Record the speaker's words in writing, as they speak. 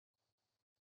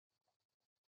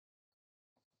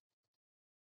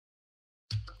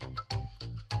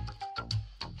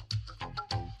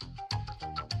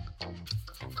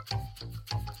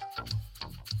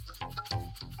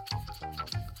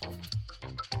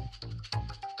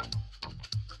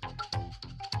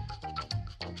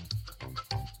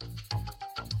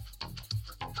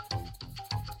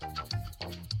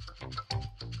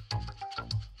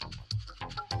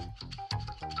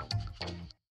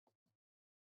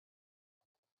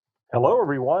Hello,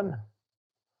 everyone.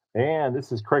 And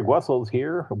this is Craig Wessels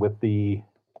here with the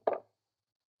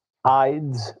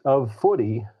Ides of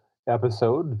Footy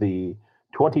episode, the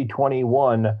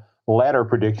 2021 ladder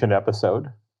prediction episode.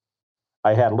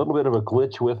 I had a little bit of a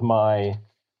glitch with my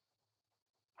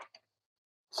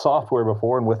software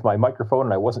before and with my microphone,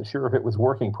 and I wasn't sure if it was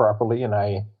working properly. And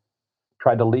I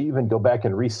tried to leave and go back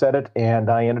and reset it, and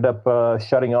I ended up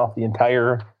shutting off the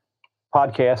entire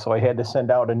podcast. So I had to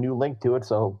send out a new link to it.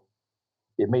 So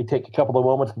it may take a couple of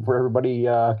moments before everybody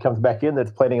comes back in that's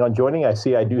planning on joining. I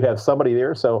see I do have somebody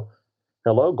there. So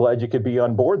hello, glad you could be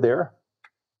on board there.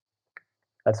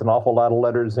 That's an awful lot of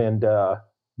letters and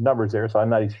numbers there, so I'm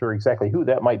not sure exactly who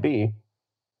that might be.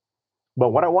 But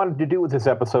what I wanted to do with this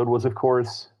episode was, of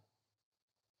course,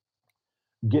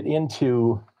 get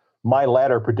into my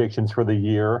ladder predictions for the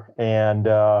year and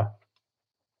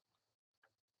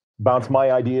bounce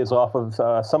my ideas off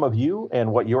of some of you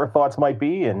and what your thoughts might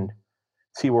be and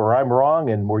see where I'm wrong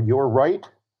and where you're right.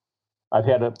 I've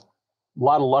had a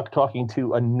lot of luck talking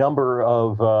to a number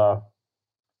of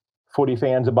footy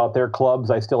fans about their clubs.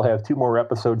 I still have 2 more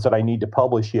episodes that I need to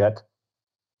publish yet.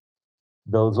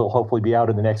 Those will hopefully be out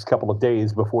in the next couple of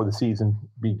days before the season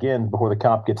begins, before the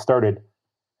comp gets started.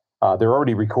 They're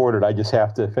already recorded. I just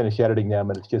have to finish editing them,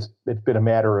 and it's been a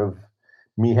matter of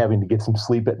me having to get some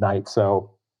sleep at night.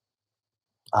 So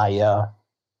I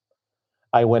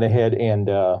went ahead and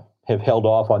have held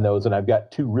off on those, and I've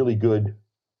got 2 really good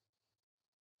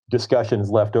discussions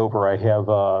left over. I have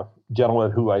a gentleman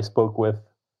who I spoke with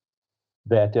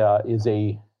that is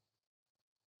a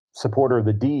supporter of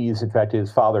the D's. In fact,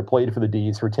 his father played for the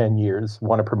D's for 10 years,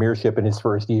 won a premiership in his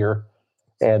first year,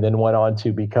 and then went on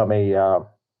to become a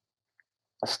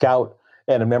scout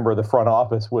and a member of the front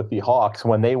office with the Hawks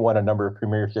when they won a number of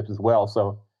premierships as well.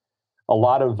 So a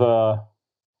lot of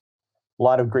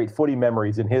great footy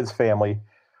memories in his family.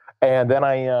 And then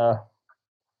I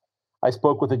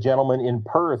spoke with a gentleman in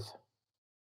Perth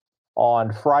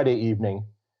on Friday evening,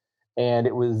 and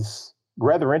it was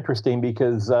rather interesting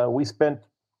because we spent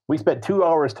 2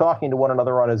 hours talking to one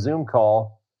another on a Zoom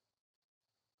call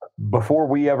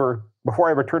before I ever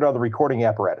turned on the recording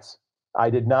apparatus. I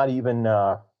did not even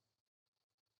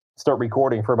start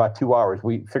recording for about 2 hours.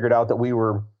 We figured out that we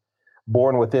were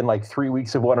born within like 3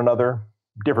 weeks of one another,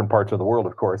 different parts of the world,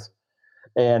 of course,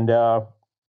 and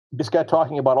just got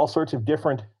talking about all sorts of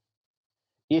different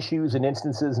issues and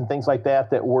instances and things like that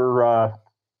were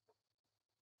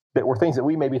things that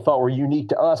we maybe thought were unique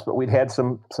to us, but we'd had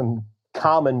some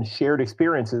common shared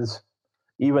experiences,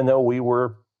 even though we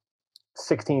were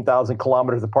 16,000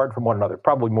 kilometers apart from one another.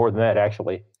 Probably more than that,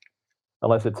 actually,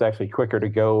 unless it's actually quicker to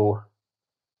go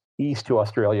east to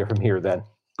Australia from here then.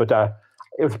 But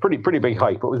it was a pretty big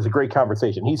hike, but it was a great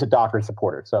conversation. He's a Docker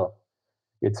supporter, so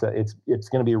it's going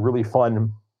to be a really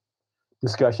fun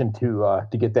discussion to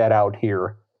get that out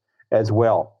here as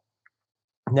well.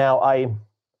 Now, I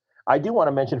do want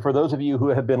to mention, for those of you who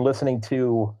have been listening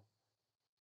to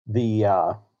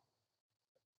the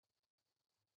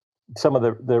some of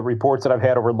the reports that I've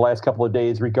had over the last couple of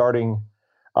days regarding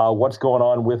what's going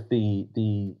on with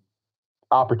the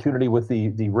opportunity with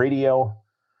the radio,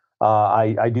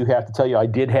 I do have to tell you, I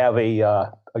did have a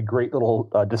great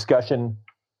little discussion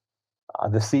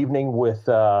this evening with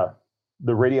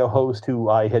the radio host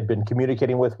who I had been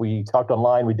communicating with. We talked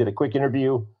online. We did a quick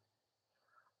interview.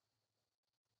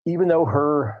 Even though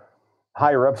her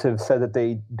higher ups have said that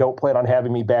they don't plan on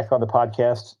having me back on the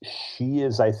podcast, she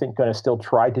is, I think, going to still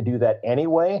try to do that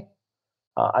anyway.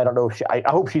 I don't know if I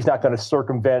hope she's not going to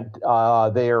circumvent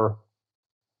their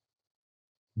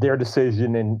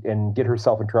decision and get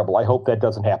herself in trouble. I hope that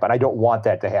doesn't happen. I don't want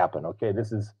that to happen. Okay,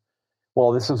 this is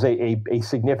a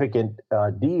significant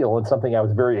deal and something I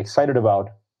was very excited about.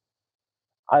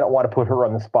 I don't want to put her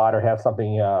on the spot or have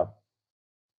something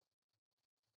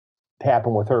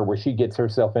happen with her where she gets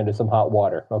herself into some hot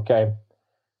water. Okay,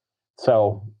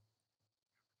 so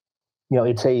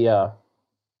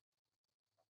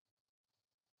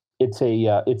it's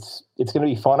going to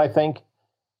be fun, I think,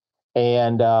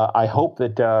 and I hope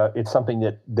that it's something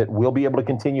that will be able to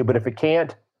continue. But if it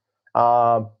can't,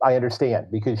 I understand,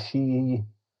 because she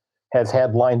has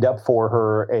had lined up for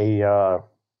her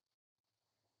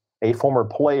a former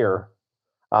player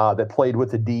that played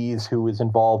with the D's, who is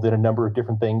involved in a number of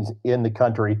different things in the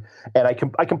country. And I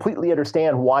completely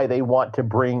understand why they want to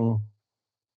bring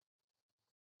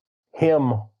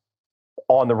him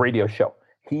on the radio show.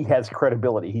 He has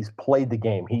credibility. He's played the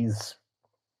game.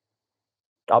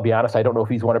 I'll be honest, I don't know if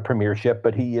he's won a premiership,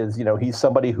 but he is, he's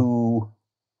somebody who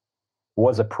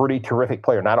was a pretty terrific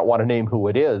player. And I don't want to name who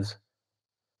it is,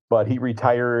 but he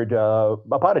retired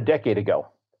about a decade ago.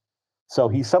 So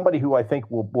he's somebody who I think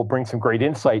will bring some great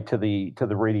insight to the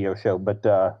radio show. But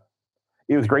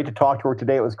it was great to talk to her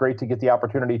today. It was great to get the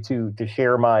opportunity to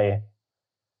share my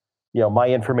my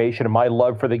information and my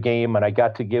love for the game. And I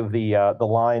got to give the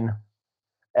line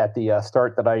at the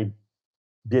start that I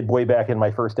did way back in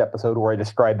my first episode, where I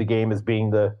described the game as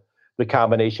being the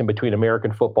combination between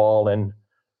American football and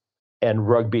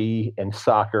rugby and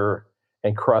soccer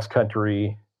and cross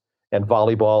country and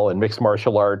volleyball and mixed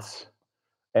martial arts.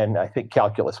 And I think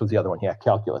calculus was the other one. Yeah,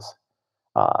 calculus.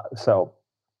 So,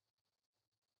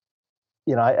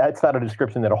 it's not a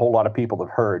description that a whole lot of people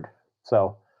have heard.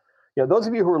 So, those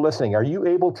of you who are listening, are you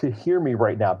able to hear me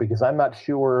right now? Because I'm not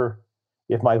sure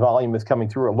if my volume is coming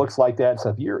through. It looks like that.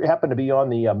 So if you happen to be on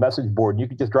the message board, you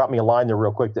could just drop me a line there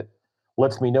real quick that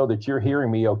lets me know that you're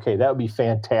hearing me okay. That would be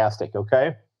fantastic,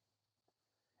 okay?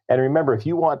 And remember, if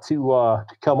you want to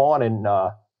come on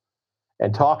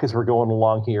and talk as we're going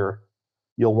along here,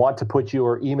 you'll want to put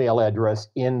your email address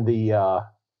in the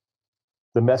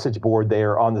message board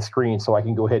there on the screen, so I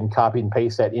can go ahead and copy and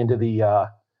paste that into the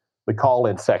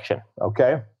call-in section,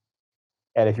 okay?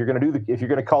 And if you're going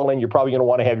to call in, you're probably going to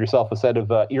want to have yourself a set of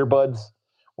earbuds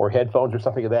or headphones or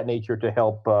something of that nature to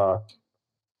help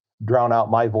drown out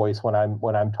my voice when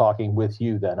I'm talking with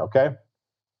you. Then, okay?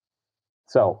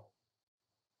 So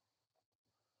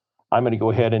I'm going to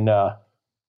go ahead and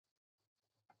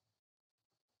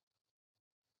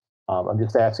I'm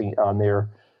just asking on there,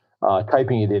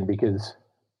 typing it in because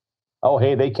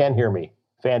hey, they can hear me.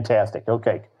 Fantastic.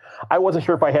 Okay. I wasn't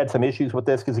sure if I had some issues with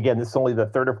this because, again, this is only the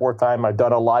third or fourth time I've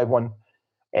done a live one,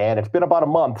 and it's been about a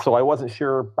month, so I wasn't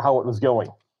sure how it was going.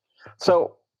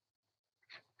 So,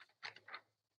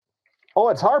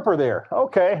 it's Harper there.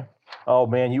 Okay. Oh,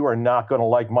 man, you are not going to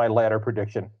like my ladder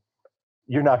prediction.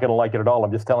 You're not going to like it at all.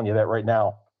 I'm just telling you that right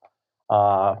now.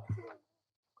 Well,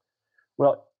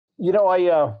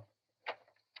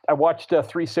 I watched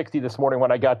 360 this morning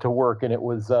when I got to work, and it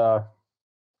was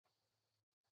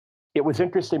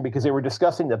interesting because they were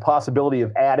discussing the possibility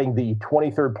of adding the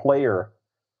 23rd player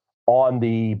on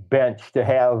the bench to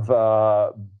have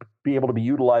be able to be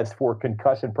utilized for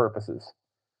concussion purposes.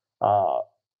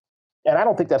 And I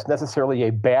don't think that's necessarily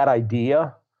a bad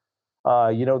idea.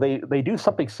 They do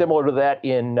something similar to that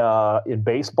in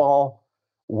baseball,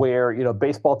 where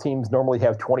baseball teams normally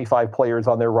have 25 players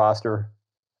on their roster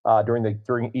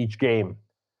during each game.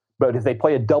 But if they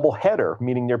play a double header,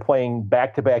 meaning they're playing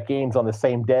back-to-back games on the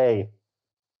same day,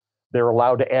 they're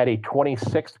allowed to add a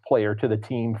 26th player to the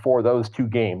team for those two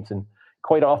games. And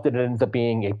quite often it ends up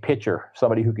being a pitcher,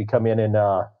 somebody who could come in and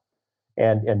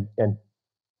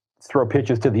throw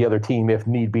pitches to the other team if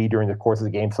need be during the course of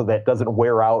the game, so that doesn't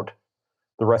wear out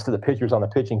the rest of the pitchers on the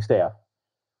pitching staff.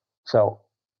 So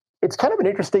it's kind of an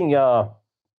interesting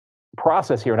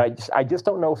process here, and I just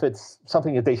don't know if it's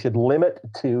something that they should limit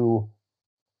to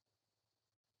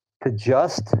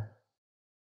just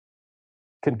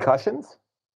concussions. I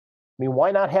mean, why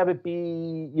not have it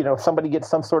be, somebody gets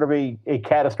some sort of a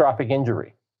catastrophic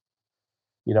injury?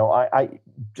 I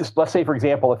just, let's say, for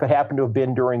example, if it happened to have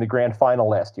been during the grand final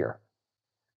last year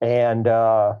and,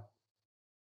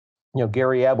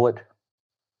 Gary Ablett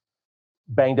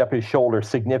banged up his shoulder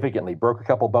significantly, broke a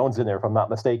couple bones in there, if I'm not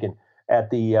mistaken,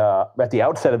 at the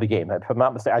outset of the game. If I'm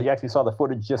not mistaken, I actually saw the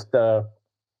footage just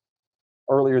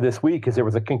earlier this week because there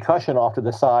was a concussion off to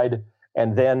the side,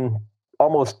 and then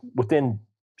almost within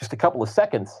just a couple of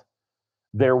seconds,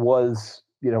 there was,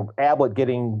 Ablett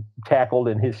getting tackled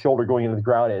and his shoulder going into the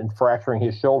ground and fracturing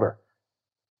his shoulder.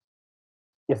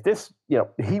 If this,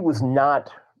 he was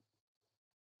not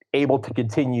able to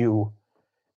continue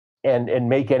and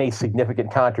make any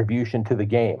significant contribution to the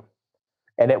game.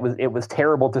 And it was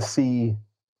terrible to see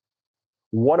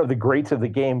one of the greats of the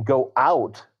game go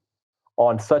out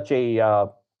on such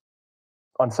a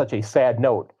sad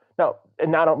note. Now,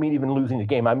 and I don't mean even losing the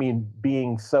game. I mean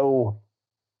being so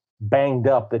banged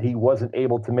up that he wasn't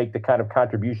able to make the kind of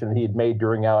contribution that he had made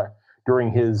during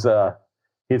his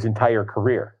entire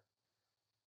career.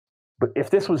 But if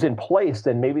this was in place,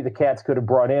 then maybe the Cats could have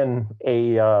brought in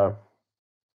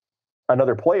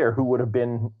another player who would have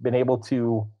been able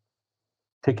to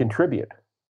contribute.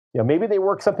 Maybe they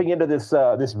work something into this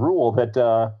rule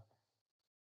that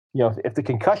if the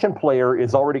concussion player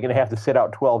is already going to have to sit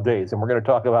out 12 days, and we're going to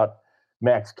talk about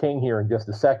Max King here in just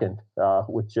a second,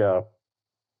 which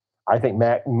I think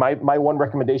my one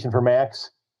recommendation for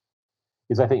Max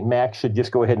is I think Max should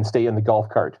just go ahead and stay in the golf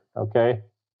cart. Okay.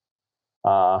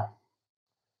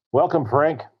 Welcome,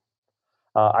 Frank.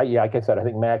 Like I said, I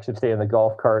think Max should stay in the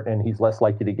golf cart, and he's less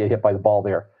likely to get hit by the ball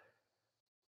there.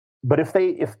 But if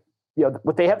they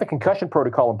have the concussion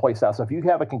protocol in place now, so if you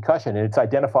have a concussion and it's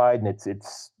identified and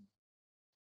it's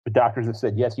The doctors have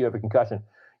said, yes, you have a concussion.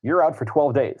 You're out for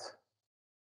 12 days.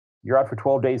 You're out for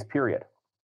 12 days, period.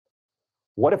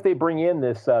 What if they bring in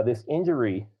this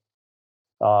injury,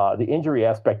 the injury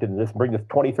aspect of this, bring this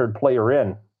 23rd player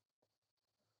in?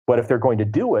 But if they're going to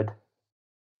do it,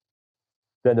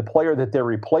 then the player that they're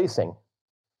replacing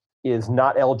is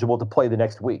not eligible to play the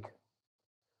next week.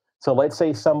 So let's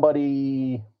say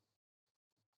somebody,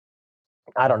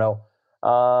 I don't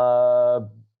know,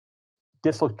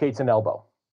 dislocates an elbow,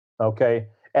 okay?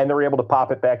 And they're able to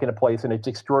pop it back into place, and it's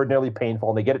extraordinarily painful,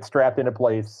 and they get it strapped into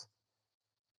place.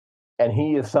 And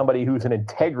he is somebody who's an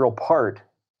integral part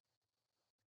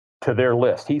to their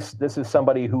list. This is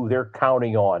somebody who they're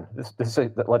counting on. Let's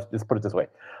just put it this way.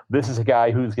 This is a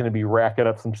guy who's going to be racking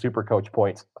up some super coach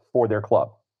points for their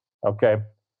club, okay?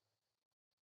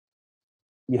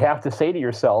 You have to say to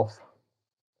yourself,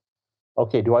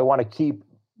 okay, do I want to keep,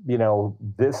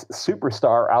 this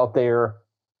superstar out there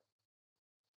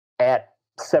at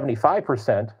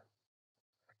 75%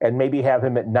 and maybe have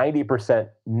him at 90%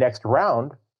 next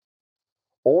round?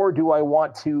 Or do I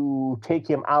want to take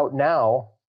him out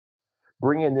now,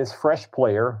 bring in this fresh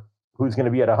player who's going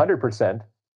to be at 100%,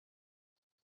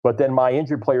 but then my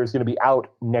injured player is going to be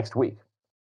out next week?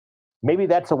 Maybe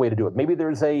that's a way to do it. Maybe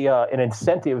there's an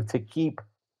incentive to keep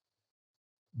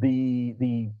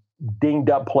the dinged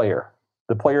up player,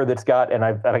 the player that's got, and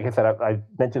like I said, I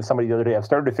mentioned somebody the other day, I've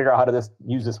started to figure out how to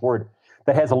use this word,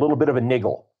 that has a little bit of a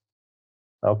niggle,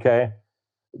 okay?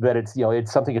 That it's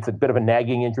something, it's a bit of a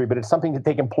nagging injury, but it's something that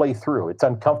they can play through. It's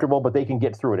uncomfortable, but they can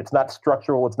get through it. It's not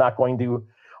structural. It's not going to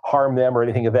harm them or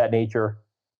anything of that nature,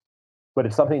 but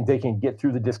it's something they can get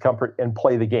through the discomfort and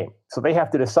play the game. So they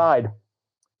have to decide,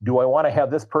 do I want to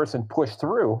have this person push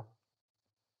through,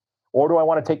 or do I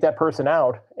want to take that person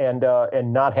out and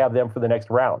not have them for the next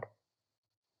round?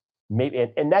 Maybe,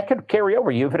 and that could carry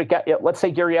over. Let's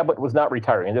say Gary Ablett was not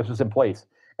retiring and this was in place,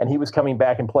 and he was coming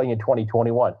back and playing in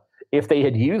 2021. If they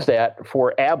had used that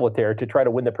for Ablett there to try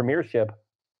to win the premiership,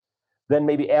 then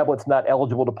maybe Ablett's not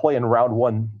eligible to play in round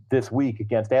one this week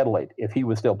against Adelaide if he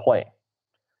was still playing.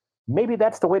 Maybe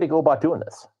that's the way to go about doing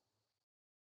this.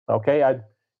 Okay, I'd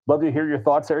love to hear your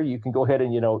thoughts there. You can go ahead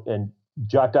and and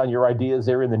jot down your ideas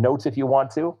there in the notes if you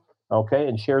want to. Okay,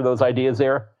 and share those ideas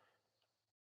there.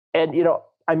 And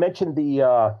I mentioned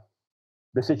the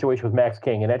situation with Max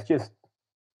King, and that's just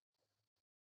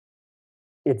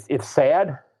it's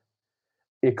sad.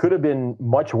 It could have been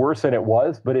much worse than it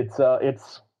was, but it's a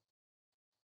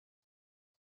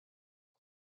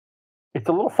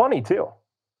little funny too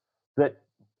that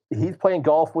he's playing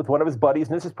golf with one of his buddies,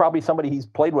 and this is probably somebody he's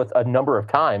played with a number of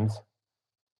times,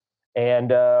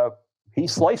 and he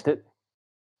sliced it,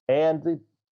 and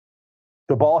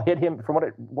the ball hit him. From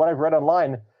what I've read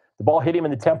online, the ball hit him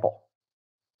in the temple.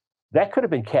 That could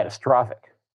have been catastrophic.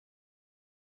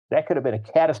 That could have been a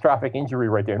catastrophic injury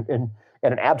right there, and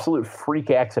an absolute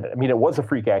freak accident. I mean, it was a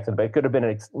freak accident, but it could have been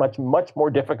a much more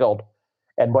difficult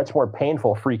and much more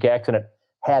painful freak accident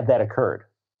had that occurred.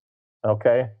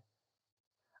 Okay?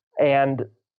 And,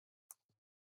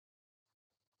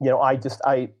 I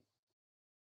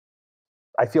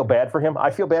feel bad for him.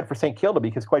 I feel bad for St. Kilda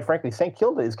because, quite frankly, St.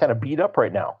 Kilda is kind of beat up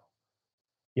right now.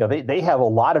 They have a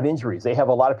lot of injuries. They have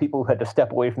a lot of people who had to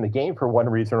step away from the game for one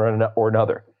reason or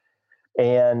another.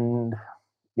 And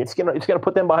it's gonna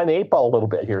put them behind the eight ball a little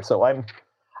bit here. So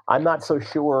I'm not so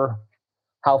sure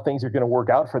how things are going to work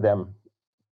out for them,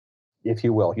 if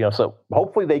you will. So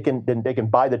hopefully they can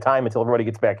buy the time until everybody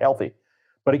gets back healthy.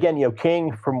 But again,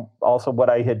 King, from also what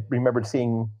I had remembered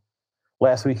seeing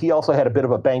last week, he also had a bit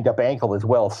of a banged up ankle as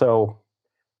well. So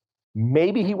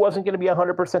maybe he wasn't going to be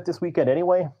 100% this weekend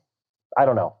anyway. I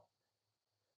don't know.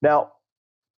 Now,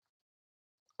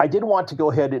 I did want to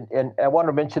go ahead and I want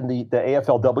to mention the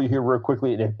AFLW here real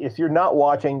quickly. And if you're not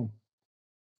watching,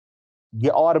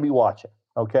 you ought to be watching.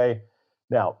 Okay.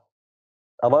 Now,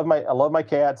 I love my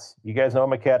cats. You guys know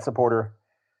I'm a cat supporter.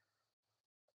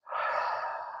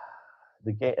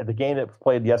 The game that was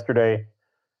played yesterday,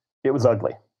 it was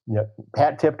ugly.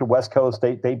 Hat tip to West Coast.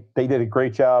 They did a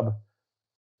great job.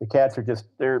 The Cats are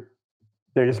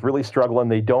they're just really struggling.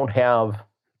 They don't have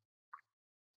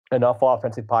enough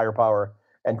offensive firepower.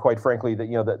 And quite frankly,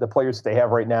 the players that they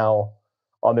have right now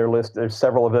on their list, there's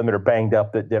several of them that are banged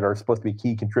up that are supposed to be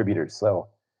key contributors. So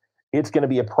it's going to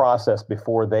be a process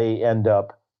before they end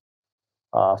up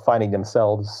finding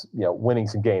themselves, winning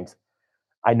some games.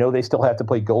 I know they still have to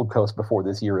play Gold Coast before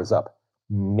this year is up.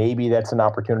 Maybe that's an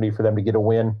opportunity for them to get a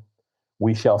win.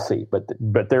 We shall see. But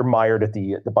they're mired at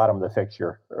the bottom of the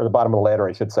fixture, or the bottom of the ladder,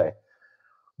 I should say.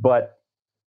 But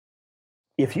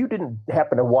if you didn't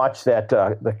happen to watch that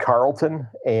the Carlton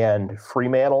and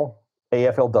Fremantle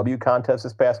AFLW contest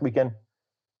this past weekend,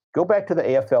 go back to the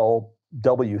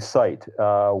AFLW site,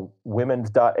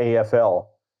 women's.afl,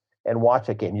 and watch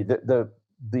that game. The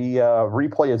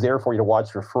replay is there for you to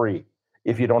watch for free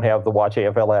if you don't have the Watch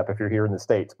AFL app, if you're here in the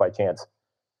States by chance.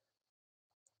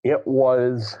 It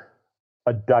was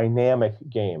a dynamic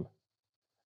game.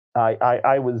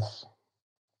 I was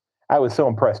so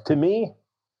impressed. To me,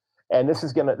 and this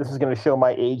is gonna show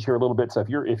my age here a little bit. So if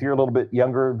you're a little bit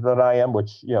younger than I am,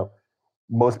 which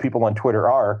most people on Twitter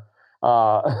are,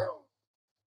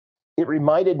 it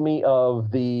reminded me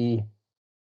of the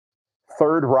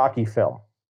third Rocky film.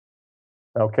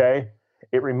 Okay,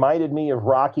 it reminded me of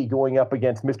Rocky going up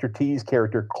against Mr. T's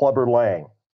character Clubber Lang,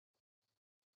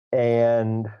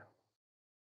 and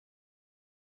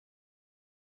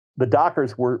the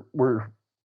Dockers were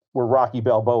Rocky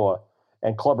Balboa,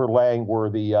 and Clubber Lang were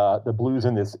the Blues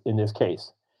in this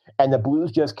case. And the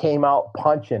Blues just came out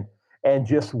punching and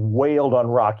just wailed on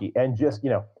Rocky and just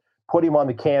put him on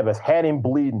the canvas, had him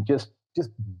bleeding, just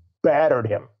battered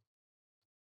him.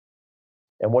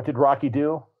 And what did Rocky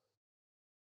do?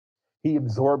 He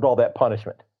absorbed all that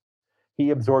punishment. He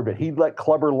absorbed it. He let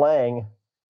Clubber Lang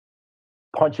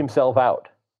punch himself out.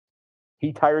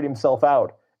 He tired himself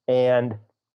out, and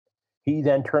he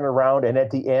then turned around, and at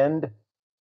the end,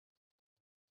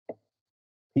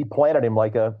 he planted him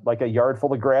like a yard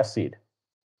full of grass seed.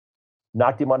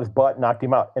 Knocked him on his butt, knocked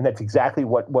him out. And that's exactly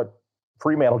what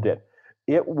Fremantle did.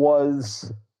 It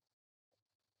was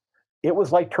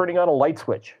like turning on a light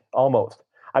switch, almost.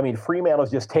 I mean,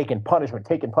 Fremantle's just taking punishment.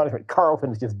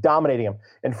 Carlton's just dominating him.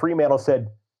 And Fremantle said,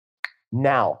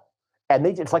 now. And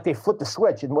it's like they flipped the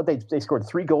switch. And they scored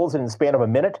 3 goals in the span of a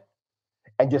minute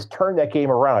and just turned that game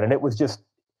around. And it was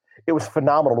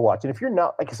phenomenal to watch. And if you're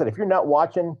not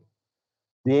watching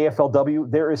the AFLW,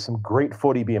 there is some great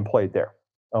footy being played there.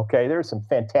 Okay, there's some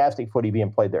fantastic footy being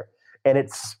played there, and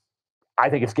I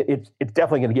think it's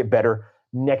definitely going to get better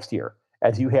next year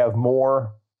as you have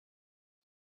more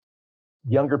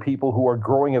younger people who are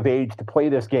growing of age to play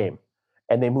this game,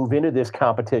 and they move into this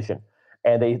competition,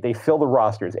 and they fill the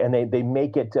rosters, and they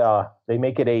make it a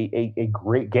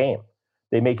great game.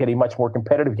 They make it a much more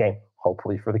competitive game,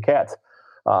 hopefully for the Cats,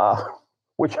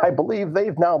 which I believe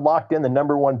they've now locked in the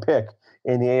number 1 pick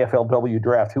in the AFLW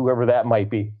draft, whoever that might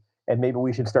be. And maybe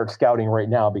we should start scouting right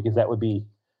now, because that'd be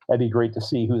great to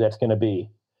see who that's going to be.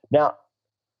 Now,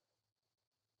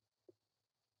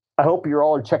 I hope you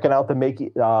all are checking out the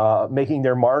Making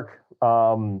Their Mark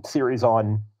series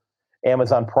on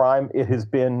Amazon Prime. It has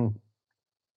been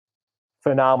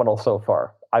phenomenal so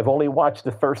far. I've only watched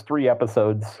the first 3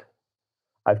 episodes.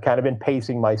 I've kind of been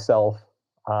pacing myself.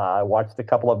 I watched a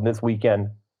couple of them this weekend.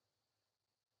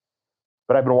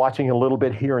 But I've been watching a little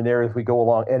bit here and there as we go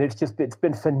along. And it's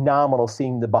been phenomenal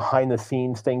seeing the behind the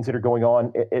scenes things that are going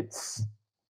on. It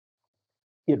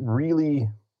really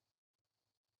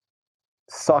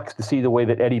sucks to see the way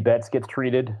that Eddie Betts gets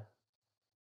treated.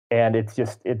 And it's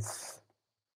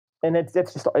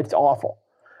awful.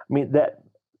 I mean,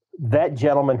 that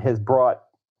gentleman has brought,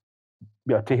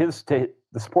 to the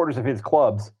supporters of his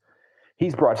clubs,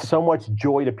 he's brought so much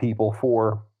joy to people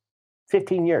for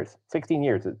 16 years, I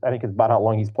think is about how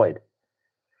long he's played.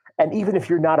 And even if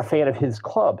you're not a fan of his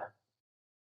club,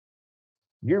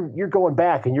 you're going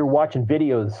back and you're watching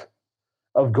videos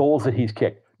of goals that he's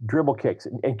kicked, dribble kicks,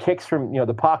 and kicks from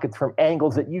the pockets from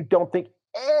angles that you don't think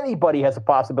anybody has a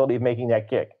possibility of making that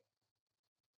kick.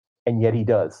 And yet he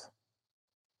does.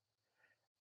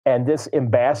 And this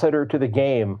ambassador to the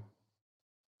game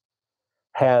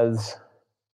has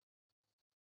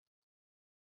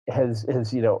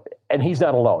and he's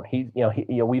not alone.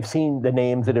 We've seen the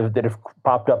names that have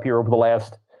popped up here over the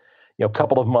last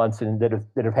couple of months, and that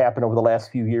have happened over the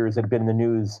last few years that have been in the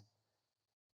news.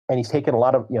 And he's taken an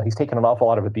awful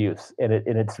lot of abuse, and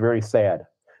it's very sad.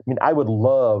 I mean, I would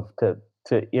love to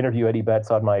interview Eddie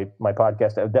Betts on my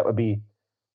podcast. That'd be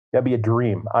a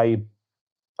dream.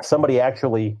 Somebody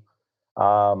actually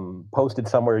posted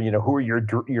somewhere, who are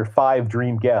your 5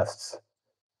 dream guests.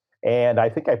 And I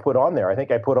think I put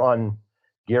on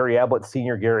Gary Ablett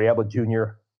Sr., Gary Ablett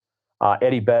Jr.,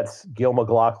 Eddie Betts, Gil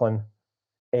McLaughlin,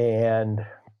 and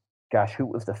gosh, who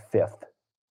was the 5th?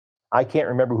 I can't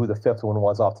remember who the 5th one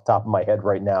was off the top of my head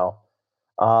right now.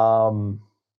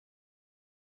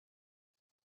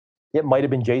 It might have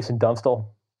been Jason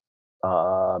Dunstall,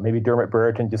 maybe Dermot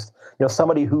Brereton, just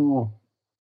somebody who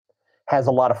has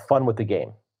a lot of fun with the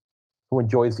game, who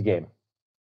enjoys the game.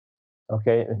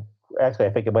 Okay. Actually, I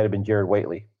think it might have been Jared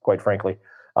Waitley, quite frankly,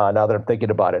 now that I'm thinking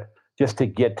about it, just to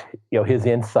get his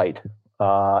insight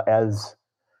as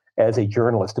a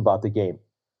journalist about the game.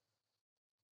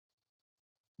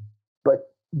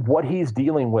 But what he's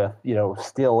dealing with,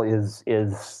 still is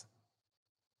is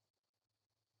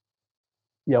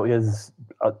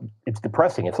it's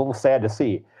depressing. It's a little sad to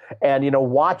see. And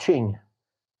watching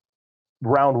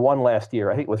round one last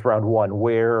year, I think it was round one,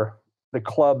 where the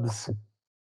clubs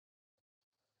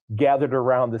gathered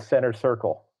around the center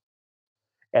circle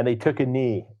and they took a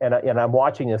knee. And I'm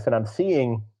watching this and I'm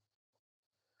seeing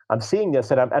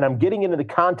this, and I'm getting into the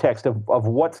context of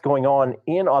what's going on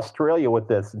in Australia with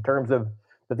this in terms of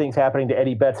the things happening to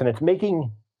Eddie Betts, and it's making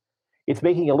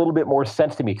a little bit more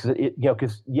sense to me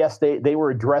because yes, they were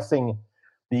addressing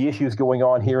the issues going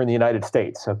on here in the United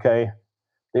States. Okay,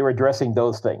 they were addressing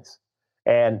those things,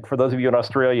 and for those of you in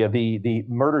Australia, the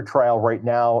murder trial right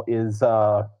now is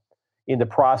in the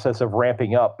process of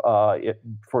ramping up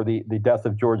for the death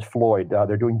of George Floyd.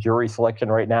 They're doing jury selection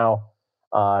right now.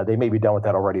 They may be done with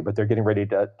that already, but they're getting ready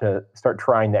to start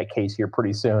trying that case here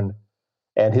pretty soon.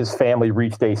 And his family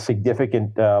reached a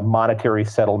significant monetary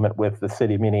settlement with the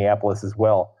city of Minneapolis as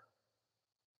well.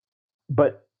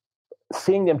 But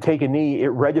seeing them take a knee, it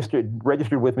registered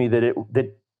with me that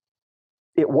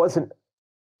it wasn't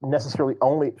necessarily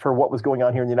only for what was going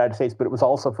on here in the United States, but it was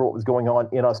also for what was going on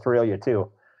in Australia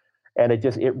too. And it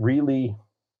really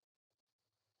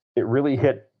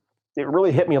hit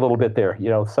me a little bit there,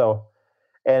 So,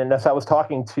 and as I was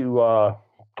talking to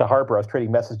Harper, I was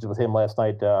trading messages with him last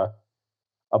night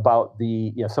about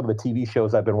the some of the TV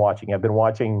shows I've been watching. I've been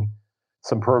watching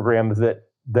some programs that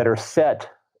are set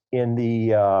in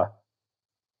the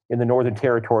Northern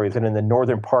Territories and in the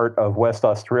northern part of West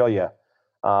Australia.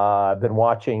 I've been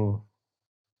watching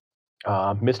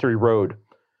Mystery Road,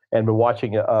 and been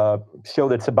watching a show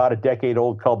that's about a decade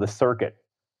old called The Circuit,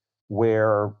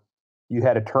 where you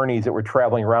had attorneys that were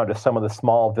traveling around to some of the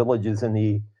small villages in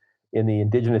the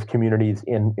indigenous communities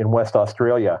in West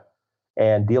Australia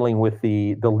and dealing with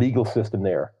the legal system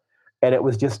there. And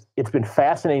it's been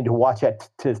fascinating to watch that,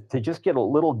 to just get a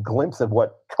little glimpse of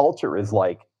what culture is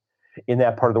like in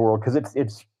that part of the world. Because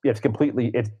it's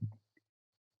completely, it's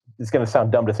going to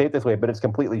sound dumb to say it this way, but it's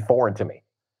completely foreign to me.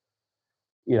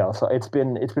 So it's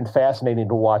been fascinating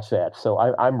to watch that. So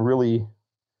I've really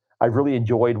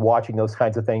enjoyed watching those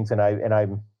kinds of things, and I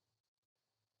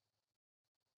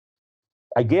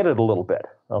get it a little bit.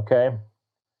 Okay.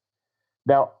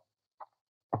 Now,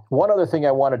 one other thing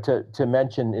I wanted to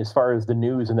mention as far as the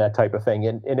news and that type of thing,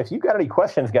 and if you've got any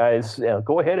questions, guys,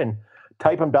 go ahead and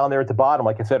type them down there at the bottom.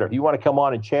 Like I said, or if you want to come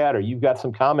on and chat, or you've got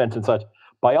some comments and such,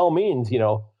 by all means,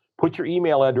 put your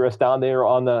email address down there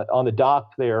on the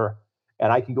doc there,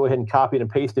 and I can go ahead and copy it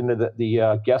and paste it into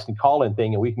the guest and call-in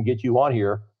thing, and we can get you on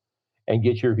here and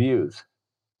get your views.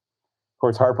 Of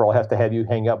course, Harper, I'll have to have you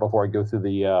hang up before I go through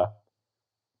the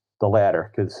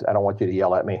ladder, because I don't want you to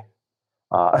yell at me.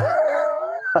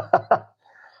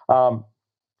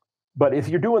 But if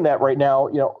you're doing that right now,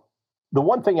 the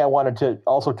one thing I wanted to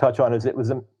also touch on is it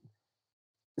was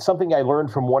something I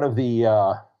learned from one of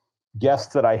the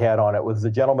guests that I had on. It was the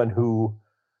gentleman who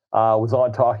was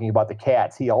on talking about the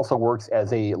Cats. He also works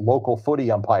as a local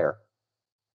footy umpire.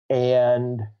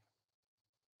 And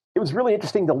it was really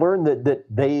interesting to learn that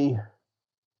they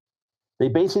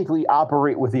basically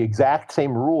operate with the exact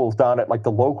same rules down at like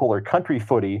the local or country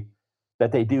footy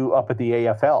that they do up at the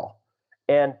AFL.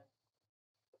 And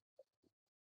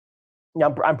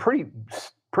I'm pretty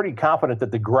confident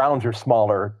that the grounds are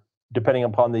smaller depending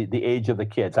upon the age of the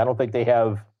kids. I don't think they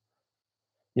have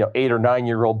 8 or 9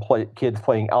 year old kids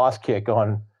playing Oz kick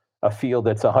on a field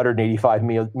that's 185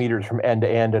 meters from end to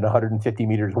end and 150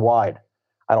 meters wide.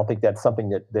 I don't think that's something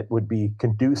that would be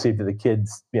conducive to the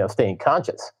kids staying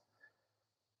conscious.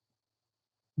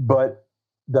 But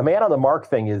the man on the mark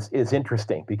thing is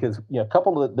interesting, because a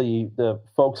couple of the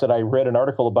folks that I read an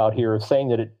article about here are saying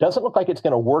that it doesn't look like it's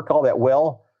going to work all that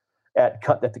well at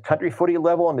the country footy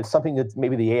level, and it's something that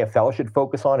maybe the AFL should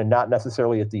focus on and not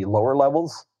necessarily at the lower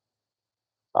levels.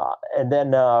 And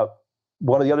then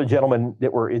one of the other gentlemen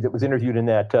that was interviewed in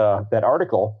that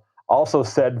article also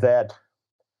said that,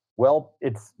 well,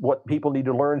 it's what people need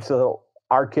to learn so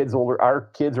our kids or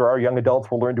our young adults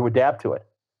will learn to adapt to it.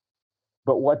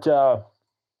 But what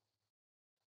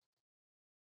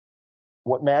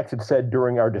Max had said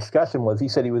during our discussion was, he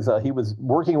said he was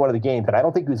working one of the games, and I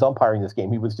don't think he was umpiring this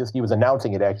game. He was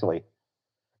announcing it actually.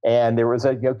 And there was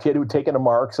a kid who had taken a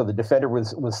mark, so the defender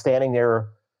was standing there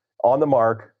on the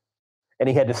mark, and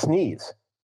he had to sneeze.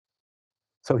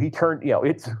 So he turned,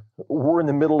 we're in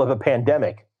the middle of a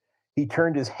pandemic. He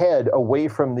turned his head away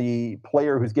from the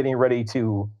player who's getting ready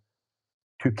to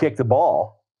kick the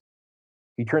ball.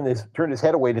 He turned his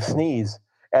head away to sneeze,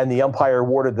 and the umpire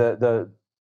awarded the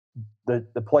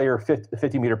player the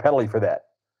 50-meter penalty for that.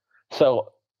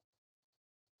 So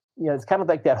it's kind of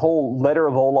like that whole letter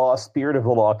of the law, spirit of the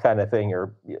law kind of thing.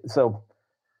 Or so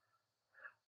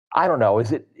I don't know. Is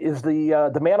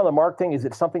the man on the mark thing? Is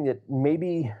it something that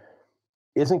maybe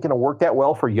isn't going to work that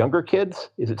well for younger kids?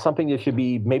 Is it something that should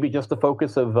be maybe just the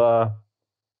focus of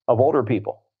older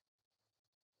people?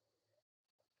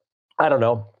 I don't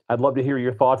know. I'd love to hear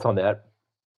your thoughts on that.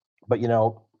 But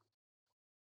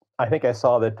I think I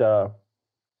saw that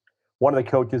one of the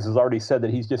coaches has already said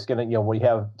that he's just going to, when you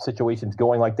have situations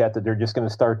going like that they're just going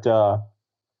to start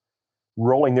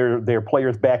rolling their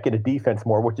players back into defense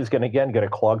more, which is going to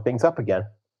clog things up again.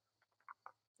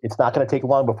 It's not going to take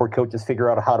long before coaches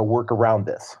figure out how to work around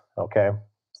this. Okay,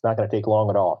 it's not going to take long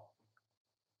at all.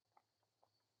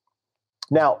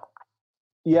 Now,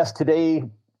 yes, today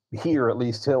here at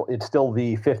least it's still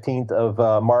the 15th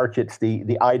of March. It's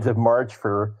the Ides of March.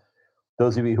 For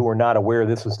those of you who are not aware,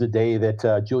 this was the day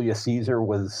that Julius Caesar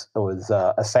was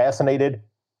assassinated.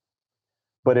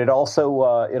 But it also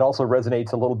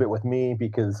resonates a little bit with me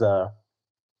because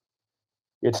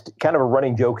it's kind of a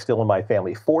running joke still in my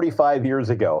family. 45 years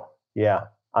ago, yeah,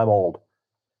 I'm old.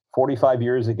 45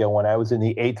 years ago, when I was in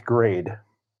the 8th grade,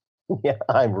 yeah,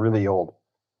 I'm really old.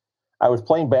 I was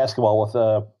playing basketball with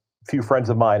a few friends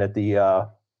of mine at the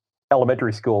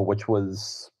elementary school, which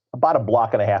was about a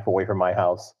block and a half away from my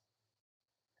house.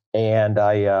 And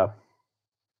I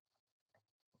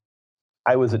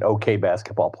was an okay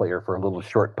basketball player for a little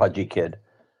short, pudgy kid.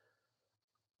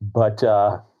 But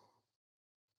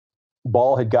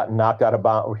ball had gotten knocked out of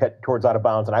bounds, out of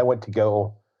bounds, and I went to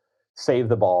go save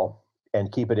the ball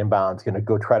and keep it in bounds. Going to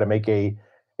go try to make an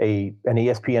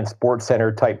ESPN Sports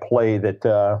Center type play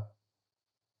that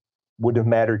wouldn't have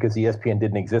mattered because ESPN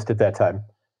didn't exist at that time.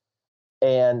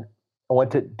 And I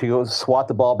went to go swat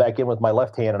the ball back in with my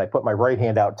left hand, and I put my right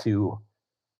hand out to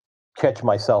catch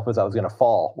myself as I was going to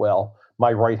fall. Well,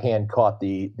 my right hand caught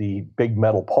the big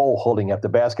metal pole holding up the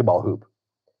basketball hoop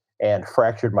and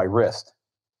fractured my wrist.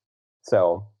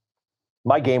 So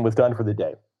my game was done for the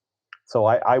day. So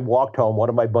I walked home. One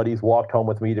of my buddies walked home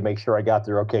with me to make sure I got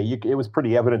there okay. It was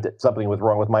pretty evident that something was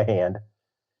wrong with my hand. It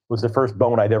was the first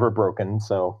bone I'd ever broken.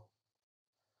 So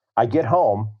I get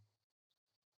home,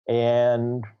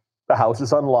 and the house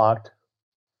is unlocked.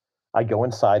 I go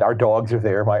inside. Our dogs are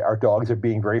there. Our dogs are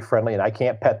being very friendly, and I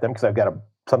can't pet them because I've got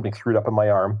something screwed up in my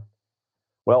arm.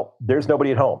 Well, there's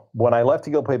nobody at home. When I left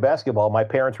to go play basketball, my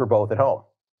parents were both at home.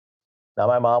 Now,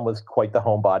 my mom was quite the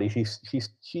homebody.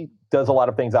 She does a lot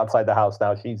of things outside the house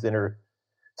now. She's in her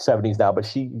 70s now, but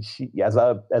she as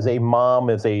a mom,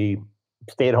 as a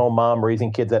stay-at-home mom,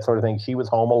 raising kids, that sort of thing, she was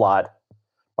home a lot.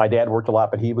 My dad worked a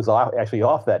lot, but he was actually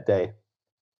off that day.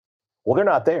 Well, they're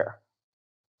not there.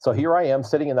 So here I am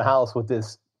sitting in the house with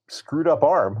this screwed up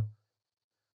arm,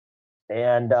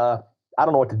 and I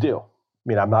don't know what to do. I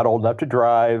mean, I'm not old enough to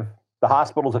drive. The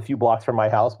hospital's a few blocks from my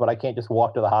house, but I can't just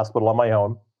walk to the hospital on my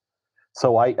own.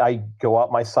 So I go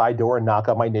out my side door and knock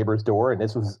on my neighbor's door, and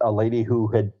this was a lady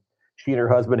she and her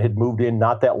husband had moved in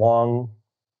not that long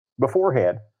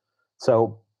beforehand.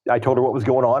 So I told her what was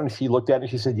going on, and she looked at it and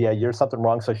she said, "Yeah, there's something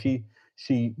wrong." So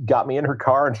she got me in her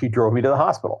car and she drove me to the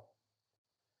hospital.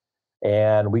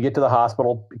 And we get to the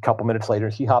hospital a couple minutes later,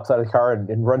 and she hops out of the car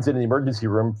and runs into the emergency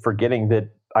room, forgetting that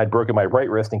I'd broken my right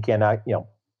wrist and cannot,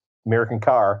 American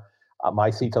car, my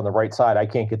seat's on the right side. I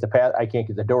can't get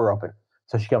the door open.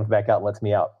 So she comes back out and lets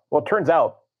me out. Well, it turns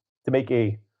out, to make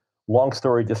a long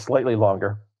story just slightly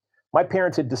longer, my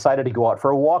parents had decided to go out for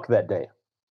a walk that day.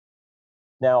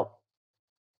 Now,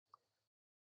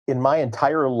 in my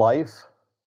entire life,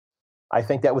 I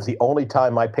think that was the only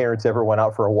time my parents ever went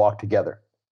out for a walk together.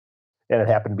 And it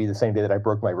happened to be the same day that I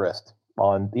broke my wrist,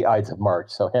 on the Ides of March.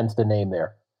 So hence the name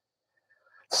there.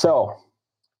 So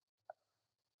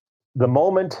the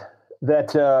moment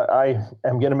that I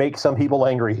am going to make some people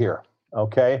angry here,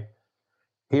 okay?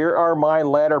 Here are my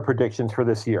ladder predictions for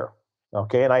this year,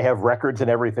 okay? And I have records and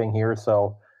everything here,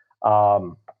 so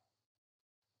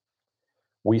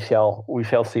we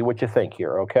shall see what you think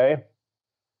here, okay?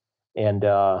 And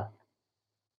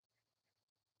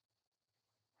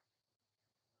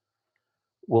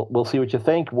we'll see what you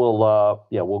think. We'll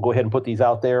go ahead and put these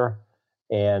out there.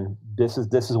 And this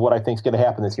is what I think is going to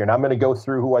happen this year. And I'm going to go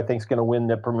through who I think is going to win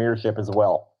the premiership as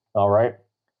well. All right.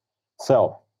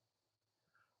 So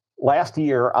last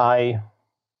year I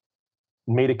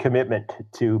made a commitment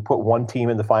to put one team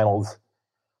in the finals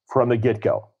from the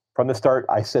get-go. From the start,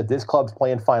 I said this club's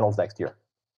playing finals next year.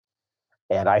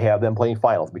 And I have them playing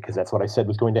finals because that's what I said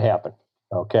was going to happen.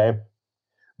 Okay.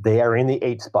 They are in the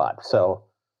 8th spot. So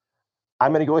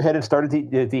I'm going to go ahead and start at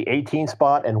the 18th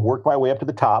spot and work my way up to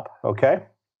the top, okay?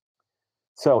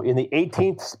 So in the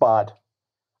 18th spot,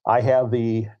 I have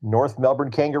the North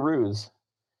Melbourne Kangaroos,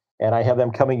 and I have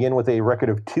them coming in with a record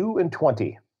of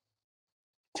 2-20.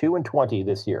 2-20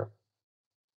 this year.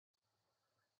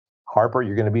 Harper,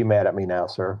 you're going to be mad at me now,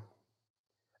 sir.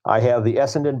 I have the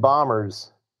Essendon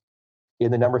Bombers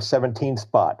in the number 17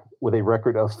 spot with a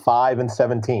record of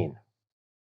 5-17.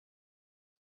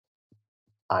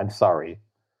 I'm sorry.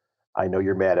 I know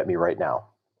you're mad at me right now.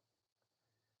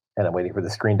 And I'm waiting for the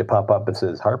screen to pop up and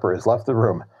says Harper has left the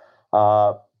room.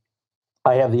 I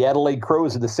have the Adelaide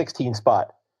Crows in the 16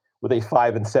 spot with a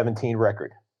 5-17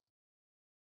 record.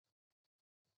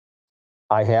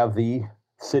 I have the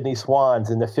Sydney Swans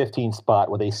in the 15 spot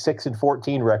with a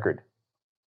 6-14 record.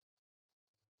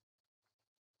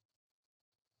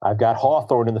 I've got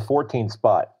Hawthorn in the 14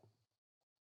 spot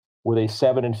with a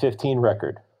 7-15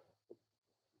 record.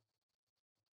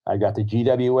 I got the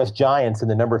GWS Giants in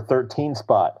the number 13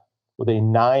 spot with a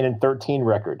 9-13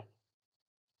 record.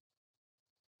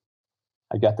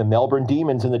 I got the Melbourne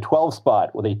Demons in the 12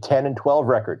 spot with a 10-12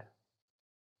 record.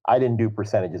 I didn't do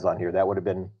percentages on here. That would have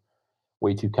been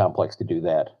way too complex to do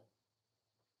that.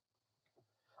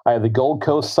 I have the Gold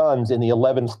Coast Suns in the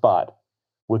 11 spot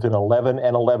with an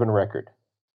 11-11 record.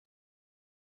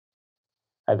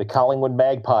 I have the Collingwood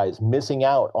Magpies missing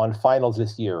out on finals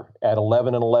this year at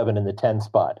 11-11 in the 10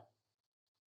 spot.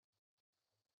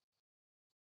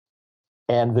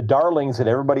 And the Darlings that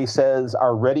everybody says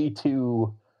are ready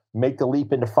to make the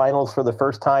leap into finals for the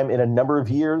first time in a number of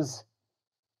years,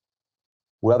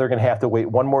 well, they're going to have to wait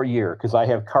one more year because I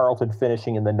have Carlton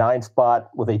finishing in the 9 spot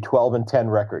with a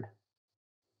 12-10 record.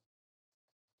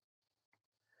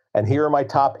 And here are my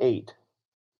top 8.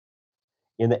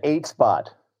 In the 8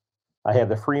 spot, I have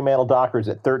the Fremantle Dockers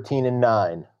at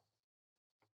 13-9.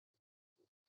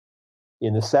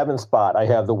 In the 7 spot, I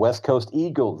have the West Coast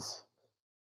Eagles,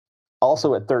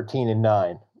 also at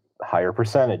 13-9, higher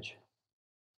percentage.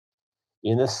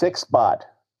 In the 6th spot,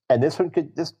 and this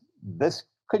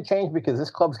could change because this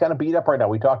club's kind of beat up right now.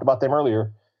 We talked about them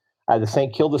earlier. I have the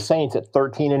St. Kilda Saints at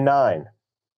 13-9.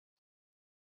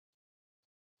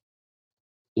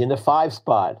 In the 5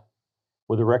 spot,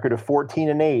 with a record of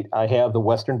 14-8, I have the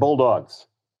Western Bulldogs.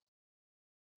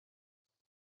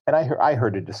 And I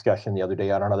heard a discussion the other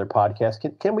day on another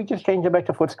podcast. Can we just change them back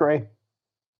to Footscray? I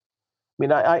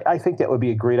mean, I think that would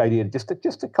be a great idea just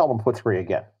to call them Footscray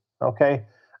again. Okay,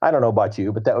 I don't know about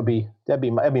you, but that'd be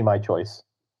my choice.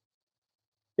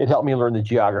 It helped me learn the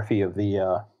geography of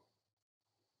the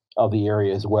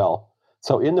area as well.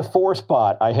 So in the 4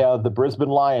 spot, I have the Brisbane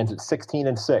Lions at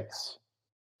 16-6.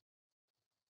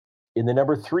 In the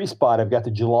number 3 spot, I've got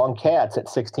the Geelong Cats at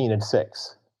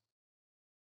 16-6.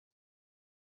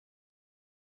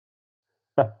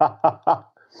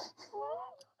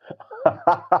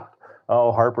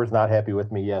 Oh, Harper's not happy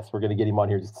with me. Yes, we're going to get him on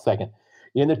here in just a second.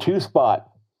 In the 2 spot,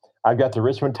 I've got the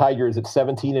Richmond Tigers at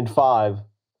 17-5.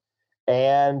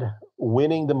 And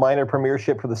winning the minor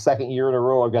premiership for the second year in a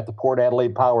row, I've got the Port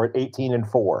Adelaide Power at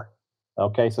 18-4.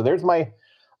 Okay, so there's my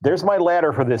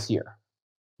ladder for this year.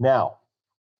 Now,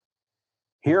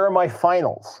 here are my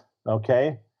finals.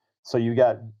 Okay, so you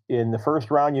got in the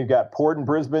first round, you got Port and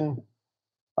Brisbane,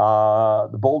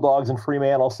 the Bulldogs and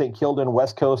Fremantle, St. Kilda and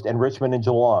West Coast, and Richmond and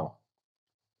Geelong.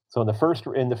 So in the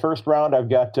first round, I've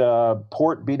got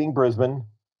Port beating Brisbane,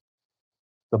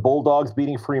 the Bulldogs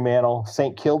beating Fremantle,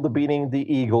 St. Kilda beating the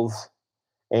Eagles,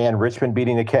 and Richmond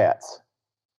beating the Cats.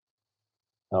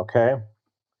 Okay,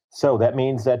 so that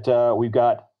means that we've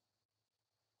got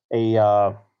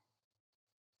the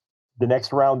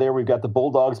next round there. We've got the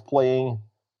Bulldogs playing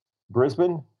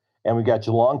Brisbane, and we've got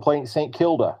Geelong playing St.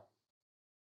 Kilda.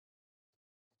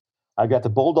 I've got the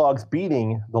Bulldogs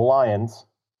beating the Lions,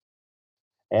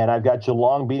 and I've got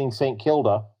Geelong beating St.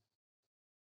 Kilda.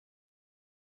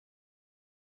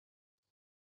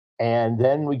 And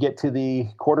then we get to the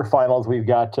quarterfinals. We've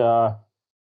got the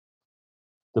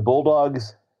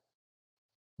Bulldogs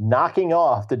knocking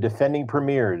off the defending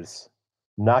premiers,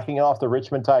 knocking off the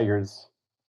Richmond Tigers,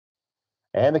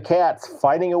 and the Cats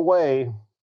finding a way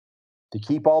to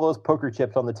keep all those poker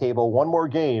chips on the table one more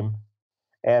game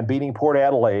and beating Port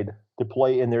Adelaide to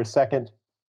play in their second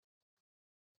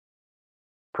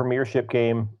premiership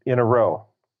game in a row.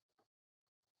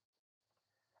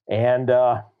 And,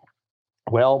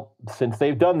 well, since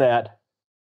they've done that,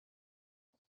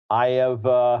 I have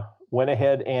went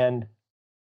ahead and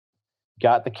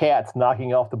got the Cats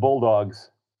knocking off the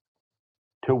Bulldogs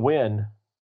to win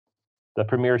the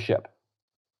premiership.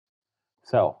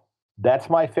 So that's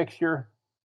my fixture.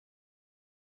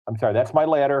 I'm sorry, that's my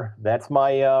ladder. That's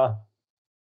my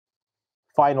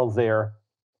finals there.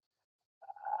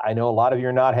 I know a lot of you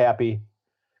are not happy.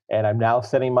 And I'm now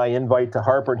sending my invite to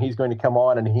Harper, and he's going to come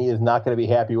on, and he is not going to be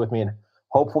happy with me, and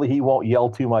hopefully he won't yell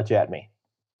too much at me.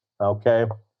 Okay?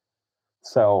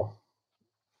 So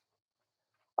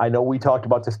I know we talked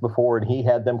about this before, and he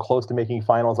had them close to making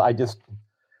finals. I just,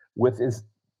 with as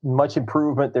much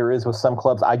improvement there is with some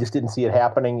clubs, I just didn't see it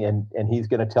happening, and he's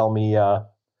going to tell me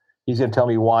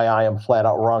why I am flat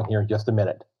out wrong here in just a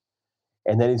minute.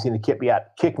 And then he's going to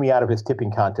kick me out of his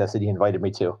tipping contest that he invited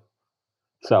me to.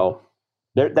 So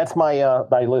that's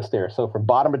my list there. So from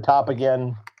bottom to top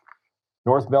again: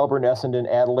 North Melbourne,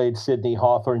 Essendon, Adelaide, Sydney,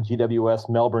 Hawthorn, GWS,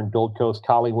 Melbourne, Gold Coast,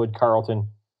 Collingwood, Carlton.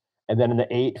 And then in the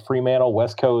 8, Fremantle,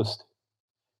 West Coast,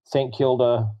 St.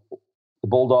 Kilda, the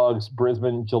Bulldogs,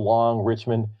 Brisbane, Geelong,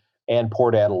 Richmond, and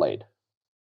Port Adelaide.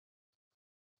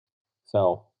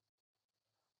 So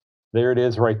there it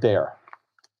is right there.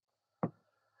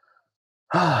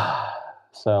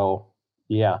 So,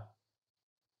 yeah.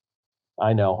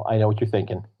 I know what you're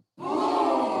thinking.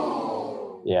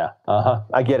 Yeah,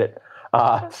 I get it.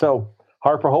 So,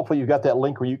 Harper, hopefully you've got that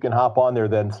link where you can hop on there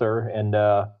then, sir, and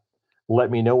let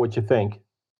me know what you think.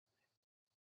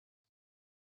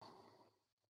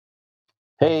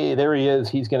 Hey, there he is.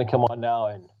 He's going to come on now.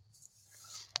 And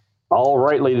all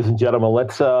right, ladies and gentlemen,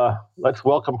 let's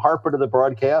welcome Harper to the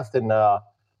broadcast, and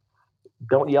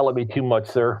don't yell at me too much,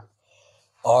 sir.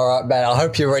 All right, man. I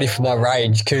hope you're ready for my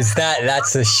rage, because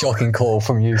that's a shocking call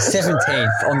from you.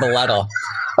 17th on the ladder.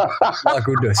 My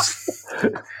goodness.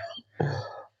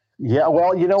 Yeah,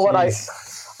 well, you know Jeez.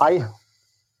 what?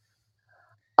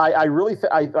 I really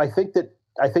I think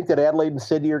that Adelaide and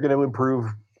Sydney are going to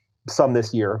improve some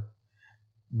this year,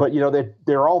 but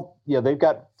they're all they've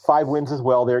got 5 wins as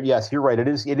well. There, yes, you're right. It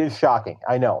is shocking.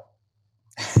 I know,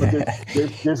 but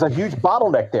there's a huge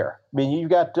bottleneck there. I mean,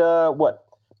 you've got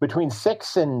between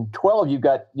 6 and 12, you've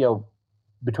got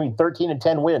between 13 and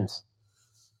 10 wins.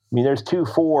 I mean, there's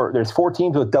 4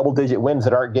 teams with double-digit wins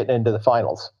that aren't getting into the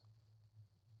finals.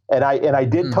 And I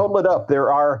did total it up.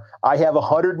 I have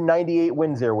 198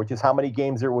 wins there, which is how many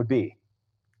games there would be.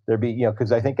 There'd be,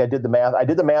 because I think I did the math.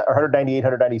 198,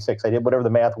 196. I did whatever the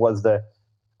math was. The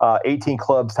 18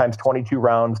 clubs times 22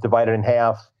 rounds divided in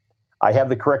half. I have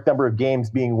the correct number of games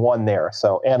being won there,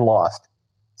 and lost.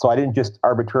 So I didn't just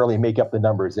arbitrarily make up the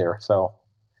numbers there. So,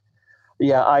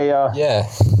 yeah, I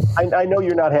know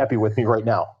you're not happy with me right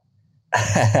now.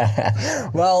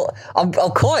 Well, I'm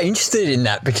quite interested in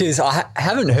that, because I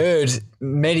haven't heard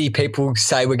many people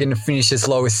say we're going to finish as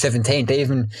low as 17th,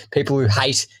 even people who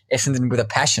hate Essendon with a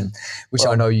passion, which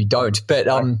I know you don't. But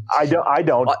I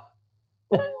don't.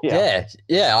 Yeah,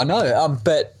 I know.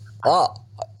 But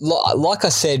like I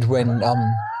said when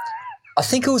I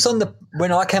think it was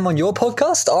when I came on your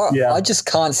podcast, I just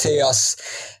can't see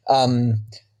us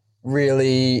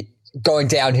really going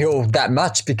downhill that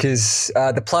much, because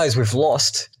the players we've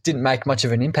lost didn't make much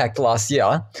of an impact last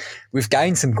year. We've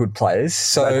gained some good players.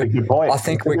 So that's a good point. I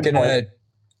think we're going to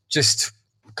just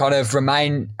kind of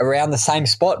remain around the same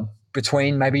spot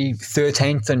between maybe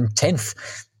 13th and 10th.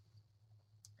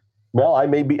 Well, I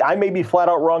may be flat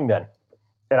out wrong then,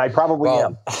 and I probably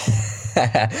am.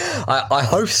 I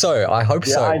hope so.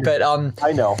 But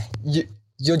I know.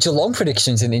 Your Geelong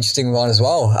prediction's an interesting one as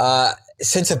well.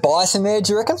 Sense of bias in there,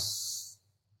 do you reckon?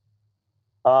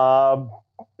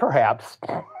 Perhaps.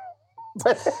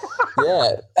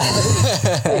 Yeah.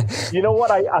 You know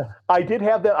what? I did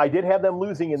have them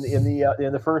losing in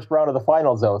the first round of the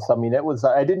finals, though. So I mean, it was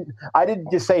I didn't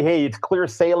just say, hey, it's clear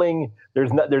sailing.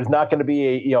 There's not going to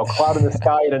be a cloud in the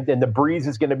sky, and the breeze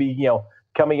is going to be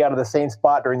coming out of the same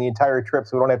spot during the entire trip,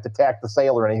 so we don't have to tack the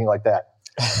sail or anything like that.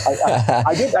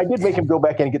 I did make him go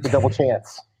back in and get the double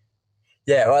chance.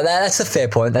 Yeah, well, that's a fair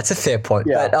point.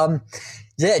 Yeah. But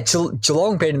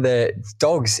Geelong beating the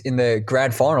Dogs in the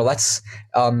grand final. That's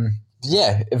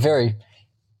very.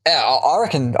 I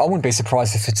reckon I wouldn't be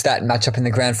surprised if it's that matchup in the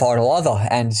grand final either,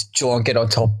 and Geelong get on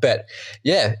top. But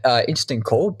interesting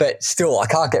call. But still, I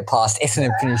can't get past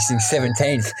Essendon finishing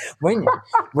 17th. When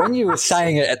you were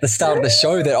saying it at the start of the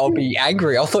show that I'll be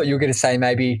angry, I thought you were going to say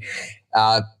maybe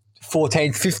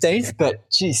 14th, 15th. But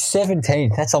geez,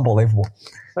 17th. That's unbelievable.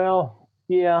 Well.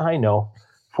 Yeah, I know.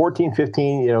 14,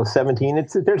 15, 17.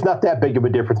 There's not that big of a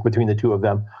difference between the two of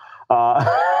them.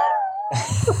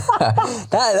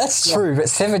 That's true, but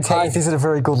 17th isn't a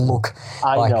very good look.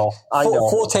 I know.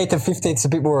 14th and 15th is a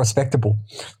bit more respectable.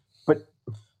 But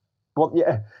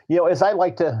as I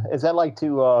like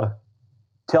to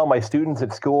tell my students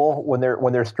at school when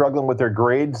they're struggling with their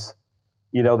grades,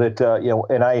 and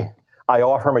I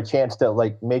offer them a chance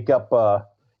to make up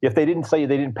if they didn't say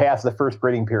they didn't pass the first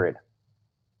grading period.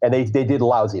 And they did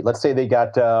lousy. Let's say they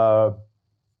got a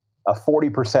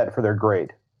 40% for their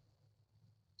grade.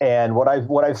 And what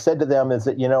I've said to them is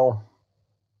that,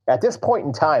 at this point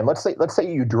in time, let's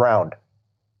say you drowned.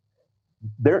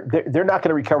 They're not going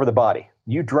to recover the body.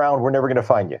 You drowned, we're never going to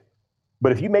find you.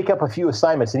 But if you make up a few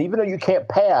assignments, and even though you can't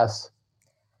pass,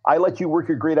 I let you work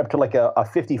your grade up to like a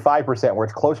 55% where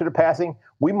it's closer to passing,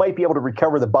 we might be able to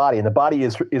recover the body, and the body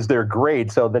is their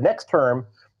grade. So the next term,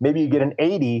 maybe you get an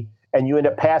 80 and you end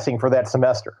up passing for that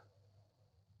semester.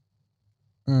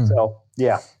 So,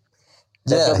 yeah.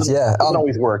 That doesn't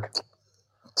always work.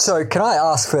 So can I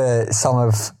ask for some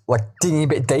of, like, digging a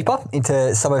bit deeper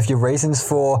into some of your reasons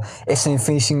for SN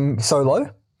finishing so low?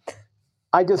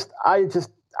 I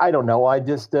don't know. I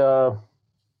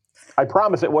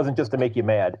promise it wasn't just to make you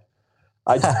mad.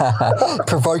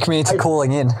 Provoke me into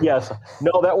calling in. Yes.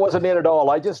 No, that wasn't it at all.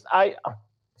 I just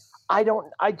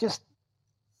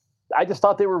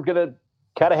thought they were going to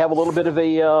kind of have a little bit of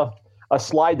a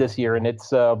slide this year. And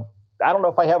it's, I don't know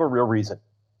if I have a real reason.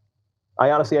 I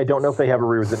don't know if they have a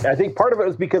real reason. I think part of it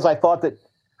was because I thought that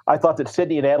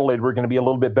Sydney and Adelaide were going to be a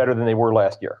little bit better than they were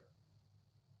last year.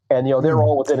 And, they're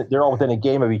all within a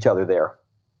game of each other there.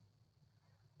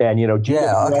 And,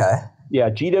 GWS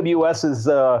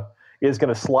is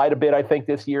going to slide a bit, I think,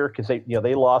 this year because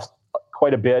they lost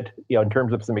quite a bit, in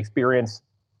terms of some experience.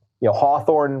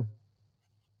 Hawthorn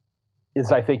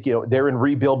is, I think, they're in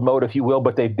rebuild mode, if you will,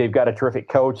 but they've got a terrific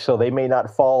coach, so they may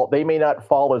not fall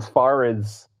as far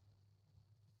as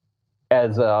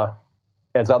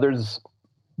others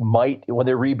might when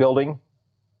they're rebuilding.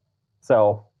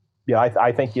 So,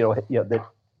 I think that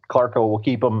Clarko will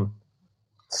keep them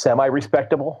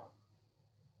semi-respectable,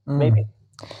 maybe.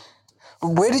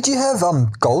 Where did you have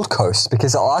Gold Coast?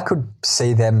 Because I could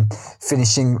see them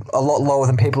finishing a lot lower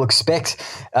than people expect,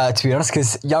 to be honest,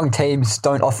 because young teams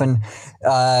don't often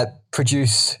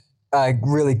produce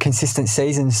really consistent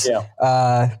seasons.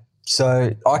 Yeah.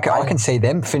 So I can see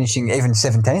them finishing even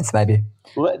 17th, maybe.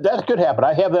 Well, that could happen.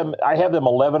 I have them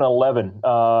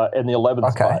 11-11 in the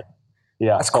 11th spot.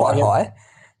 Yeah, that's quite high.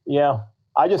 Yeah,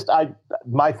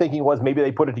 my thinking was maybe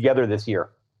they put it together this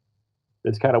year.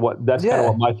 That's kind of what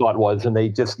my thought was, and they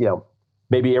just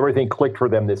maybe everything clicked for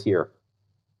them this year.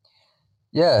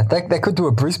 Yeah, they could do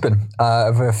a Brisbane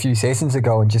of a few seasons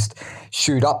ago and just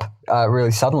shoot up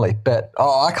really suddenly, but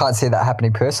I can't see that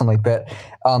happening personally. But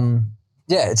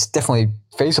it's definitely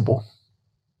feasible.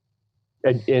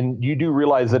 And you do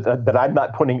realize that I'm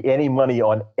not putting any money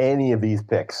on any of these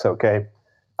picks, okay?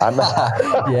 I'm not.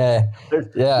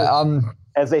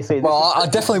 As they say. Well, I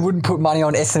definitely wouldn't put money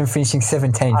on Essendon finishing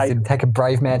 17th. It'd take a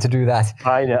brave man to do that.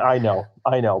 I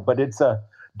know. But it's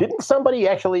didn't somebody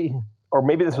actually, or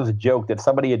maybe this was a joke, that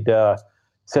somebody had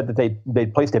said that they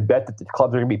placed a bet that the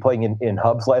clubs are going to be playing in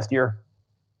hubs last year?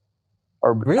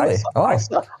 Or really?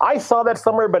 I saw that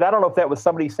somewhere, but I don't know if that was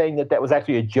somebody saying that was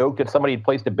actually a joke, that somebody had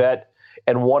placed a bet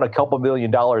and won a couple $1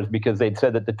 million because they'd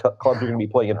said that the clubs are going to be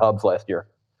playing in hubs last year.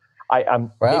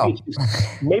 Wow.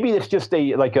 Maybe it's just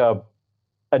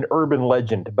an urban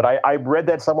legend, but I read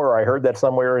that somewhere, or I heard that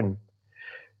somewhere, and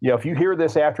if you hear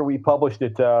this after we published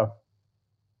it,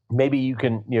 maybe you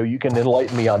can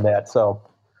enlighten me on that. So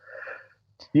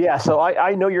so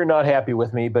I know you're not happy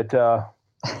with me, but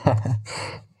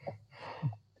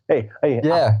hey,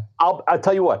 yeah, I'll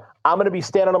tell you what, I'm going to be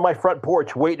standing on my front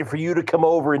porch waiting for you to come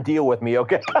over and deal with me,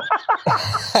 okay?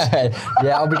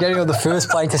 Yeah, I'll be getting on the first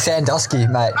plane to Sandusky,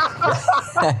 mate.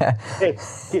 Hey,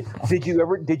 did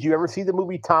you ever see the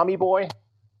movie Tommy Boy?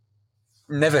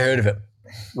 Never heard of it.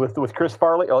 With Chris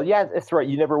Farley? Oh, yeah, that's right.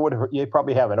 You never would have. You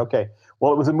probably haven't. Okay.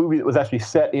 Well, it was a movie that was actually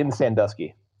set in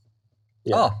Sandusky.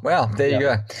 Yeah. Oh, wow. There you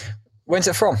go. When's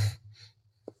it from?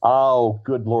 Oh,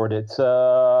 good Lord. It's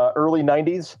early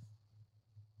 90s.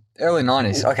 Early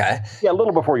 90s. Okay. Yeah, a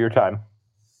little before your time.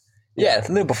 Yeah, a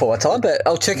little before my time, but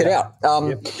I'll check it out.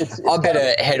 I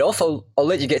better head off. I'll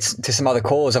let you get to some other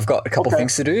calls. I've got a couple of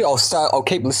things to do. I'll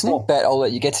keep listening, but I'll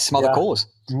let you get to some other calls.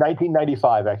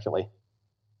 1995, actually.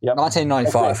 Yep.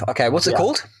 1995. Okay, what's it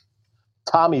called?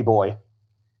 Tommy Boy.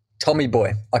 Tommy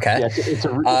Boy. Okay. Yeah, it's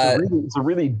a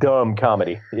really dumb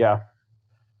comedy. Yeah.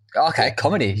 Okay,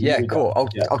 comedy. Yeah, really cool.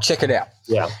 I'll check it out.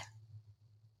 Yeah.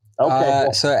 Okay.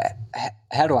 So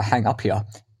how do I hang up here?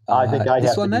 I think I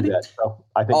have to maybe? do that. So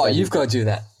I think you've got to do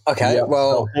that. Okay. Yeah.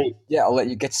 Well, I'll let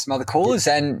you get to some other callers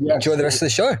and enjoy the rest of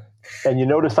the show. And you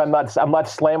notice I'm not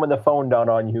slamming the phone down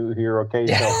on you here. Okay.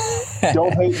 So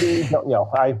don't hate me.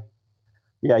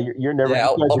 You're never. Yeah,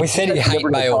 I'll be sending you hate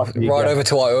mail right over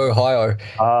to Ohio.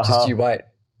 Just you wait.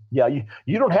 Yeah,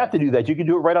 you don't have to do that. You can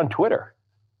do it right on Twitter.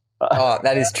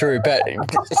 That is true, but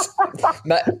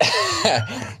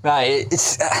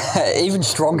it's even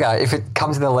stronger if it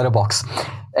comes in the letterbox.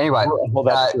 Anyway, well,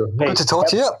 that's true. Hey, good to talk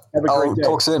to you. Have a great day.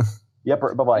 Talk soon. Yep.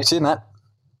 Bye-bye. You too, Matt.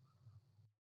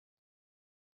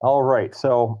 All right.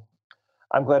 So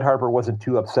I'm glad Harper wasn't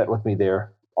too upset with me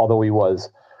there, although he was.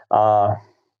 Hello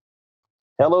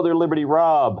there, Liberty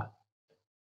Rob.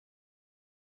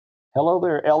 Hello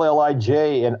there,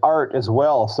 LLIJ and Art as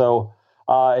well. So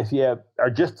if you are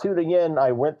just tuning in,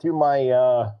 I went through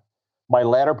my my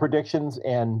ladder predictions,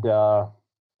 and I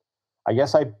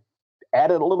guess I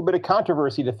added a little bit of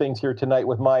controversy to things here tonight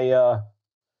with my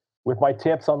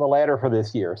tips on the ladder for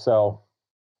this year. So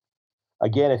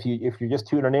again, if you're just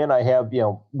tuning in, I have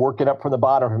working up from the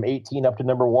bottom from 18 up to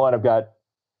number 1. I've got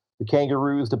the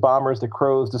Kangaroos, the Bombers, the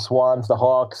Crows, the Swans, the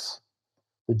Hawks,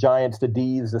 the Giants, the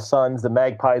D's, the Suns, the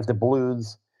Magpies, the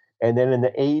Blues. And then in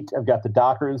the 8, I've got the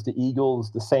Dockers, the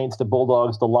Eagles, the Saints, the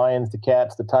Bulldogs, the Lions, the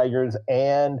Cats, the Tigers,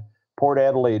 and Port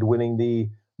Adelaide winning the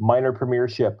minor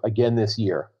premiership again this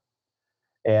year.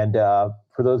 And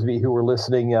for those of you who were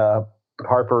listening,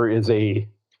 Harper is a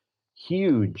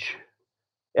huge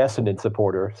Essendon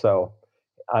supporter. So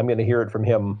I'm going to hear it from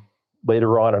him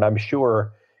later on. And I'm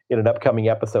sure in an upcoming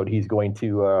episode, he's going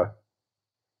to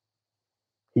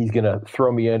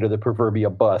throw me under the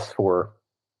proverbial bus for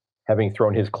having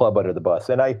thrown his club under the bus.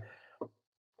 And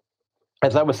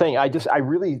as I was saying, I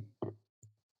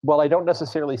don't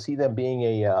necessarily see them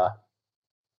being a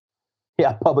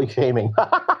public shaming.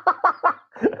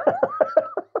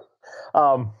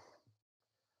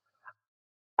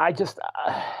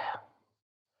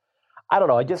 I don't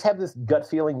know. I just have this gut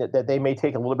feeling that they may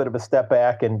take a little bit of a step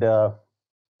back, and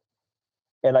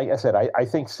like I said, I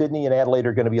think Sydney and Adelaide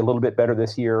are going to be a little bit better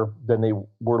this year than they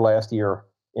were last year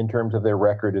in terms of their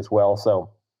record as well. So,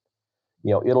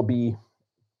 it'll be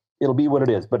what it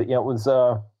is. But it was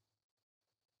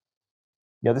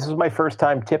this is my first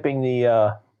time tipping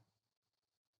the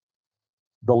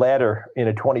ladder in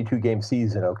a 22-game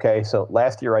season. Okay, so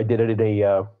last year I did it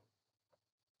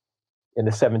in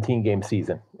a 17-game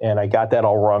season, and I got that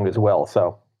all wrong as well.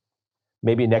 So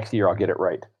maybe next year I'll get it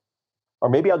right, or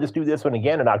maybe I'll just do this one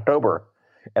again in October,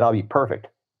 and I'll be perfect.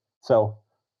 So,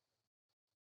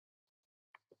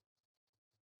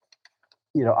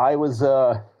 I was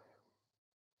I'm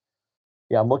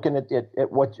looking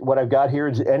at what I've got here.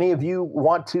 Does any of you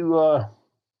want to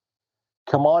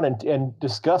come on and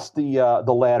discuss the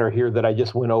ladder here that I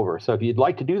just went over? So if you'd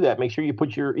like to do that, make sure you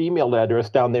put your email address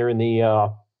down there in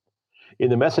the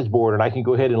message board, and I can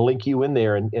go ahead and link you in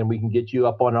there, and we can get you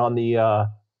up on the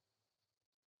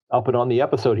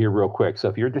episode here real quick. So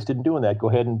if you're interested in doing that, go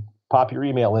ahead and pop your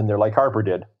email in there like Harper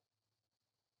did.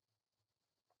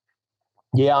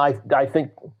 Yeah, I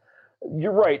think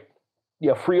you're right.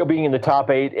 Yeah, Freo being in the top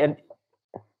 8,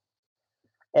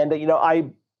 and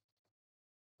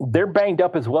they're banged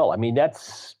up as well. I mean, I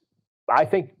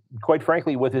think, quite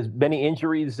frankly, with as many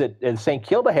injuries as St.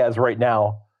 Kilda has right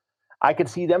now, I could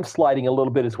see them sliding a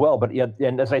little bit as well. But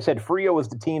and as I said, Freo was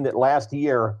the team that last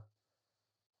year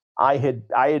I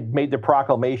had made the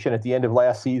proclamation at the end of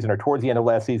last season, or towards the end of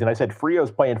last season. I said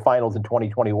Freo's playing finals in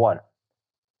 2021.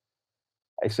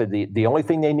 I said the only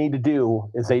thing they need to do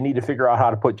is they need to figure out how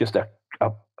to put just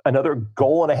another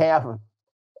goal and a half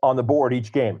on the board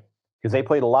each game, because they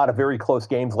played a lot of very close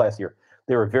games last year.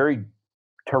 They're a very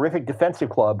terrific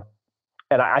defensive club,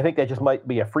 and I think that just might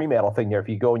be a Fremantle thing there. If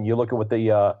you go and you look at what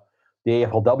the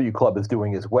AFLW club is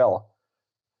doing as well.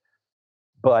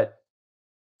 But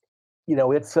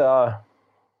it's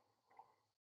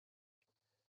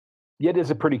it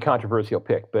is a pretty controversial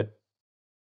pick, but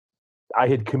I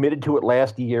had committed to it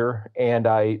last year, and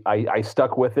I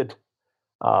stuck with it.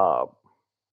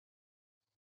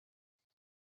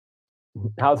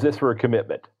 How's this for a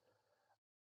commitment?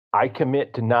 I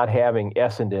commit to not having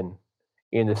Essendon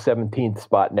in the 17th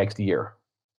spot next year.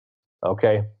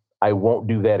 Okay? I won't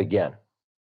do that again.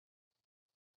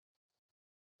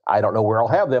 I don't know where I'll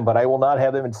have them, but I will not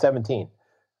have them in 17.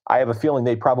 I have a feeling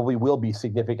they probably will be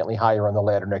significantly higher on the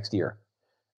ladder next year.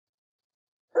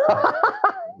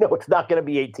 No, it's not going to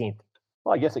be 18th.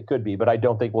 Well, I guess it could be, but I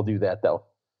don't think we'll do that, though.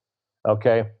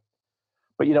 Okay?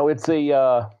 But, it's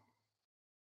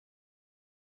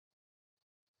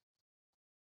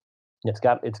it's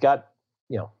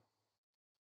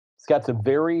got some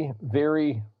very,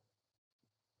 very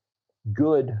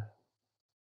good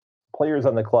players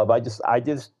on the club. I just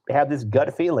have this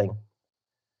gut feeling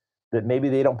that maybe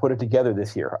they don't put it together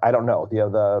this year. I don't know.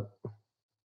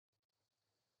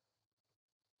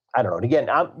 I don't know. And again,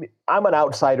 I'm an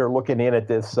outsider looking in at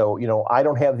this, so I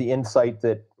don't have the insight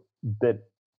that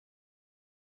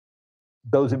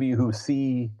those of you who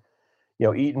see,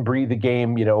 eat and breathe the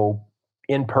game,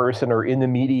 in person or in the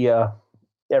media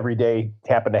every day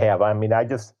happen to have. I mean, I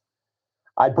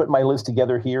put my list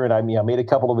together here, and I made a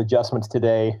couple of adjustments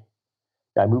today.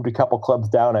 I moved a couple clubs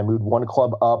down. I moved one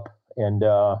club up, and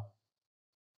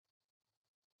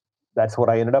that's what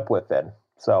I ended up with then.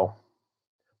 So,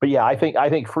 but yeah, I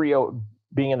think Frio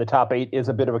being in the top 8 is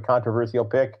a bit of a controversial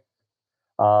pick.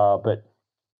 But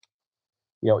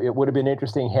it would have been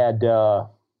interesting had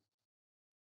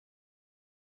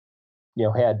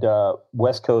had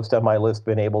West Coast on my list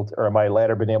been able to, or my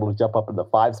ladder been able to jump up in the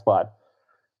 5 spot,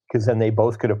 because then they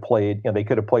both could have played. They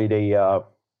could have played a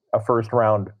first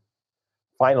round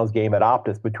finals game at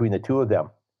Optus between the two of them,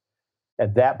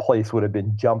 and that place would have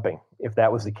been jumping if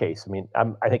that was the case. I mean,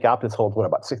 I think Optus holds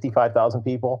about 65,000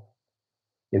 people.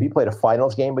 If you played a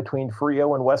finals game between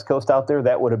Frio and West Coast out there,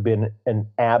 that would have been an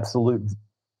absolute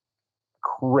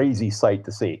crazy sight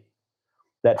to see.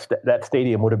 That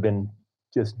stadium would have been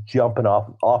just jumping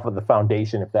off of the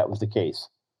foundation if that was the case.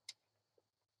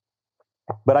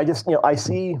 But I just, I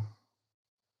see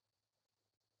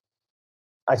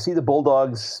the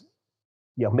Bulldogs,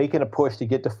 making a push to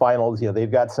get to finals.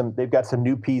 They've got some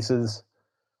new pieces.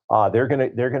 They're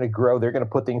gonna grow. They're gonna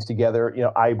put things together.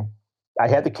 I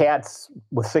had the Cats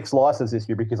with 6 losses this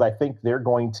year because I think they're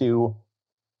going to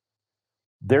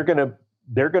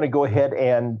go ahead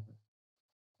and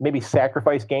maybe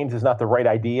sacrifice games is not the right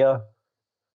idea,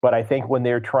 but I think when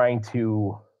they're trying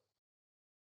to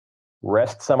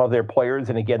rest some of their players,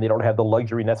 and again, they don't have the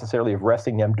luxury necessarily of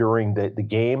resting them during the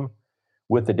game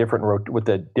with the different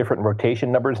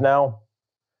rotation numbers now,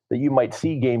 that you might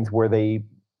see games where they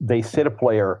sit a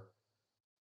player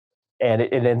and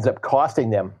it ends up costing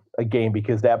them a game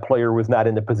because that player was not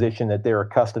in the position that they're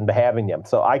accustomed to having them.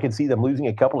 So I can see them losing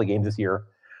a couple of games this year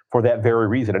for that very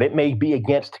reason. And it may be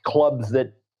against clubs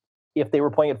that, if they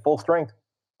were playing at full strength,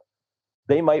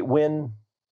 they might win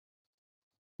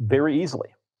very easily.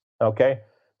 Okay?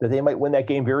 That they might win that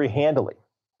game very handily.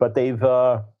 But they've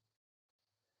I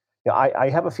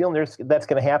have a feeling that's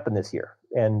going to happen this year.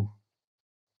 And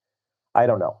I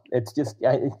don't know. It's just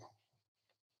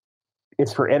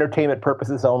it's for entertainment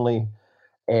purposes only.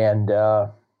 And,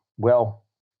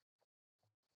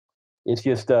 it's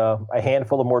just a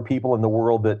handful of more people in the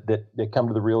world that come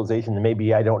to the realization that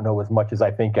maybe I don't know as much as I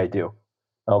think I do.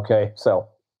 Okay, so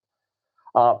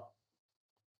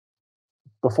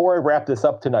before I wrap this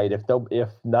up tonight, if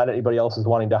not anybody else is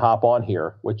wanting to hop on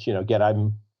here, which,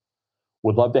 again,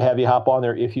 would love to have you hop on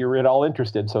there if you're at all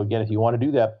interested. So again, if you want to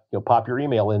do that, pop your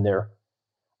email in there.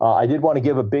 I did want to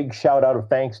give a big shout out of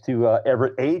thanks to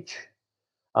Everett H.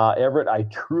 Everett, I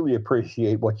truly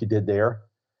appreciate what you did there.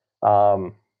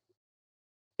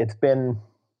 It's been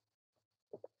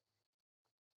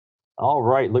all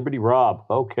right. Liberty Rob.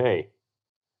 Okay.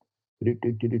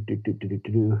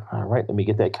 All right. Let me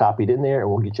get that copied in there, and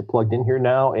we'll get you plugged in here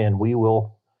now, and we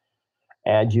will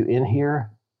add you in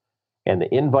here. And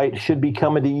the invite should be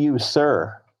coming to you,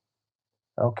 sir.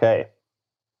 Okay.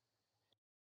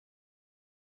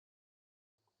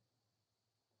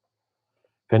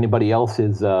 If anybody else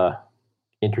is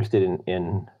interested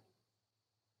in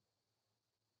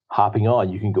hopping on,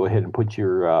 you can go ahead and put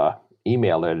your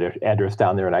email address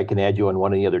down there, and I can add you on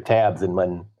one of the other tabs. And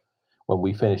when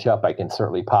we finish up, I can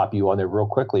certainly pop you on there real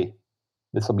quickly.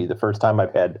 This will be the first time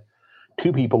I've had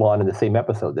 2 people on in the same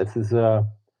episode. This is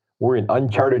we're in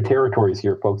uncharted territories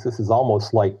here, folks. This is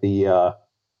almost like the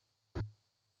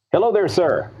hello there,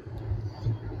 sir.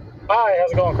 Hi,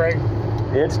 how's it going, Craig?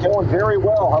 It's going very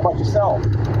well. How about yourself?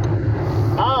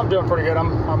 I'm doing pretty good.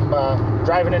 I'm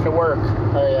driving into work.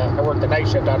 I work the night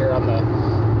shift out here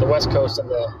on the West Coast in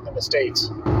the States.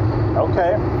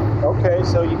 Okay.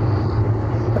 So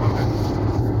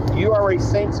you are a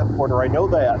Saints supporter. I know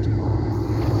that.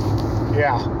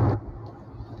 Yeah.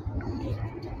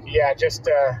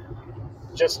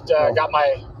 Just got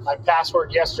my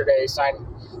password yesterday.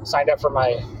 Signed up for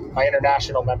my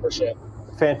international membership.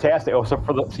 Fantastic. Oh, so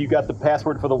you got the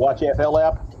password for the Watch FL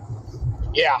app?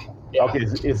 Yeah. Okay.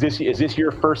 Is this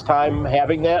your first time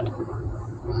having that?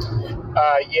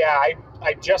 Yeah.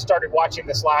 I just started watching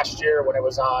this last year when it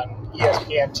was on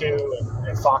ESPN2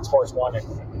 and Fox Sports 1.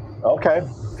 Okay.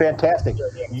 Fantastic.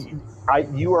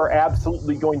 You are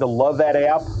absolutely going to love that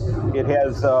app. It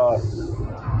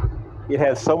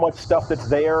has so much stuff that's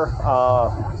there.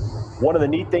 One of the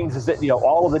neat things is that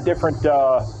all of the different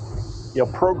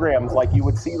programs like you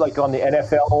would see like on the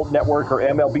NFL network or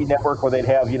MLB network, where they'd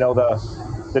have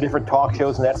the different talk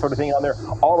shows and that sort of thing on there.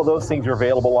 All of those things are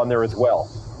available on there as well.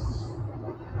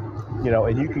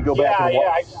 And you can go back and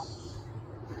watch.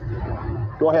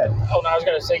 Go ahead. Oh, no, I was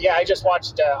going to say, I just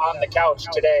watched On the Couch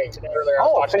today. Earlier, I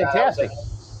was watching fantastic!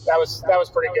 That was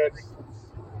pretty good.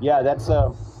 Yeah, that's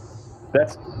a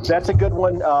good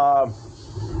one.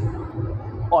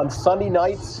 on Sunday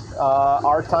nights,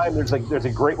 our time, there's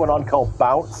a great one on called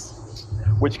Bounce,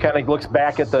 which kind of looks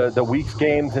back at the week's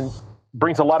games and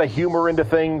brings a lot of humor into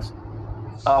things.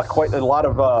 Quite a lot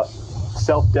of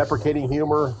self-deprecating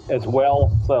humor as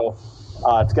well. So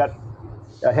it's got.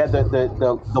 I had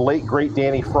the late great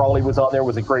Danny Frawley was on there.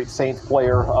 Was a great Saints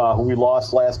player who we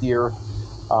lost last year.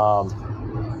 So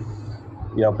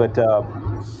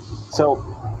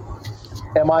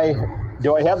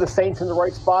do I have the Saints in the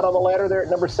right spot on the ladder there at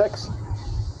number 6?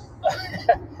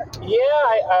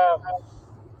 Yeah,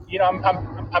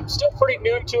 I'm still pretty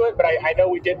new to it, but I know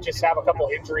we did just have a couple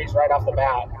injuries right off the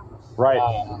bat. Right.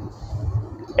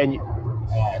 And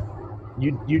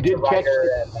you did catch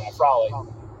and Frawley.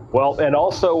 Well, and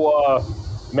also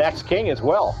Max King as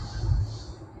well.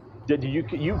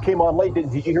 You came on late?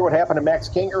 Did you hear what happened to Max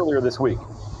King earlier this week?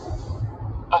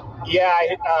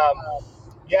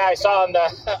 I saw on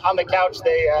the couch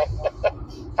they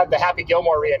had the Happy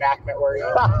Gilmore reenactment where he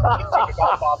took a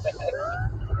golf off the head.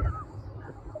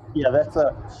 Yeah,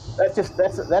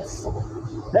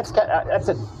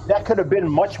 that could have been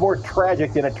much more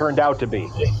tragic than it turned out to be.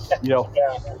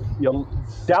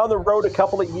 Down the road a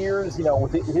couple of years,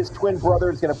 with his twin brother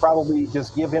is going to probably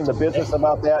just give him the business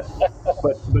about that.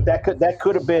 But that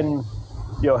could have been,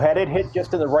 had it hit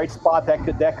just in the right spot, that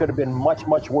could have been much,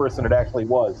 much worse than it actually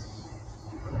was.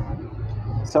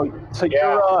 So yeah.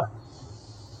 You're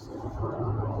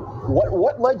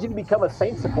what led you to become a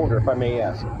Saints supporter, if I may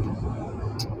ask?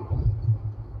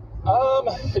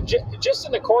 Just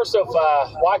in the course of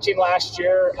watching last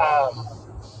year, I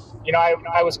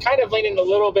was kind of leaning a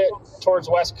little bit towards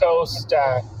West Coast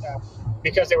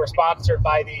because they were sponsored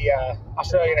by the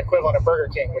Australian equivalent of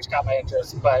Burger King, which caught my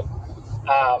interest. But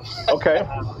okay,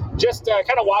 just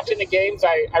kind of watching the games,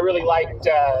 I really liked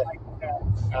the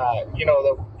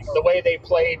way they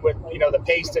played with the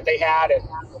pace that they had, and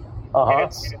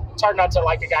it's hard not to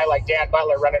like a guy like Dan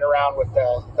Butler running around with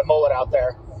the mullet out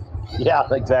there. Yeah,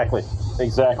 exactly.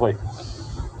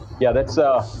 Yeah, that's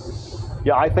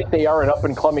I think they are an up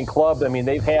and coming club. I mean,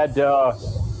 they have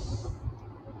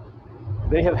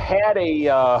had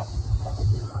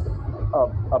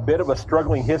a bit of a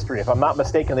struggling history. If I'm not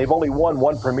mistaken, they've only won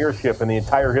one premiership in the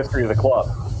entire history of the club.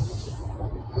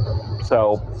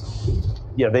 So,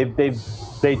 yeah, they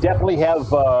definitely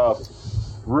have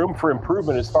room for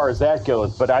improvement as far as that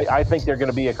goes. But I think they're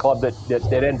going to be a club that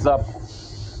ends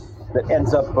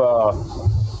up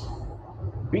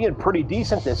being pretty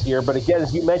decent this year. But again,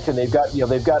 as you mentioned, they've got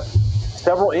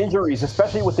several injuries,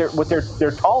 especially with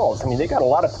their talls. I mean, they got a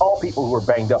lot of tall people who are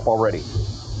banged up already.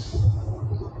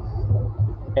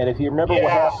 And if you remember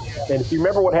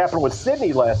what happened with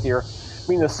Sydney last year, I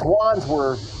mean, the Swans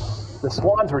were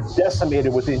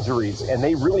decimated with injuries, and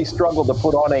they really struggled to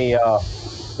put on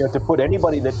to put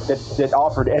anybody that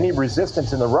offered any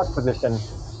resistance in the ruck position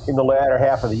in the latter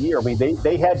half of the year. I mean,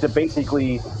 they had to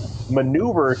basically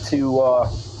maneuver to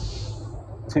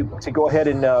go ahead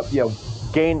and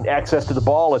gain access to the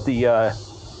ball at the at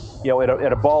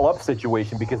a ball up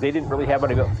situation, because they didn't really have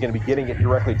anybody going to be getting it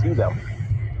directly to them.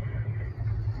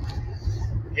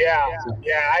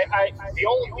 The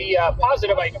only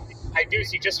positive I do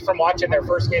see just from watching their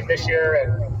first game this year,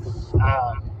 and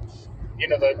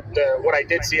the what I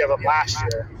did see of them last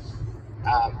year,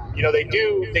 they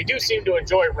do seem to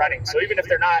enjoy running. So even if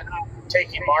they're not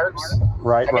taking marks,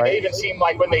 they even seem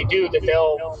like when they do that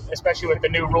they'll, especially with the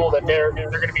new rule, that they're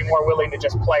going to be more willing to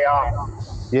just play on,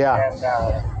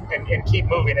 and keep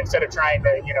moving instead of trying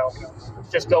to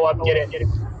just go up, get it,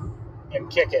 and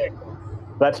kick it.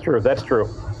 That's true.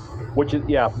 Which is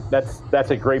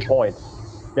that's a great point.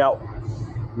 Now,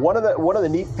 one of the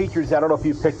neat features, I don't know if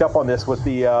you picked up on this with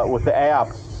the app,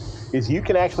 is you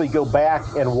can actually go back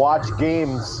and watch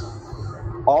games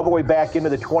all the way back into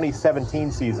the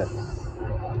 2017 season.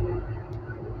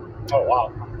 Oh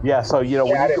wow! Yeah, so I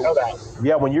didn't know that.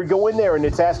 Yeah, when you go in there and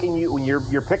it's asking you, when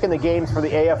you're picking the games for the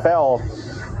AFL,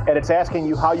 and it's asking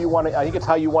you how you want to. I think it's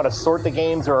how you want to sort the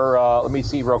games, or let me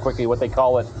see real quickly what they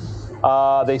call it.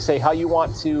 They say how you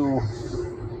want to.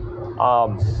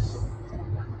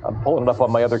 I'm pulling it up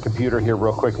on my other computer here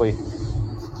real quickly.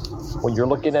 When you're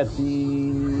looking at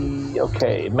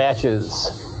the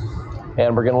matches,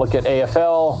 and we're going to look at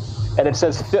AFL, and it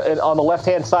says on the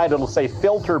left-hand side it'll say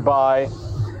filter by,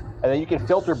 and then you can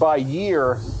filter by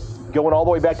year, going all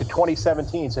the way back to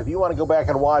 2017. So if you want to go back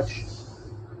and watch,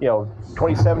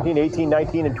 2017, 18,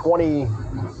 19, and 20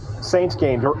 Saints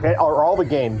games, or all the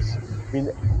games, I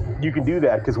mean, you can do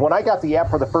that. Because when I got the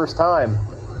app for the first time,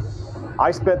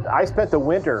 I spent the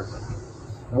winter.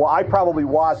 Well, I probably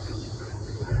watched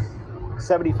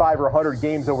 75 or 100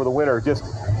 games over the winter, just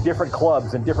different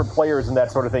clubs and different players and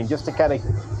that sort of thing, just to kind of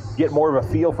get more of a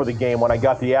feel for the game when I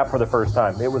got the app for the first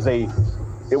time. It was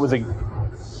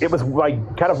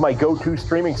my go-to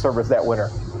streaming service that winter.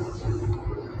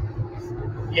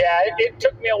 Yeah, it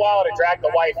took me a while to drag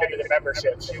the wife into the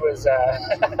membership. She was.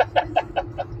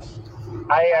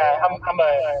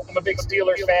 I'm a big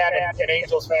Steelers fan and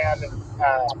Angels fan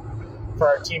for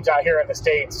our teams out here in the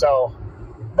States. So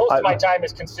most of my time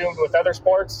is consumed with other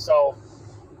sports. So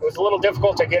it was a little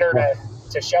difficult to get her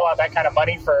to shell out that kind of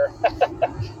money for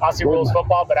Aussie rules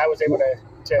football, but I was able to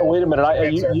wait a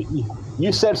minute.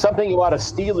 You said something about a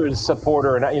Steelers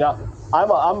supporter, and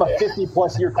I'm a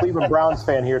 50-plus year Cleveland Browns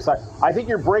fan here, so I think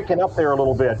you're breaking up there a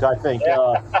little bit. I think.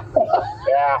 Yeah.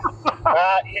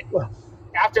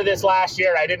 After this last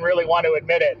year, I didn't really want to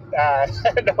admit it.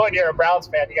 Knowing you're a Browns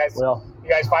fan, you guys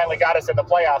finally got us in the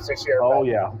playoffs this year. Oh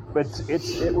yeah, but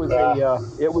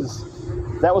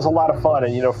that was a lot of fun,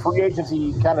 and free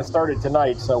agency kind of started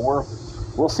tonight, so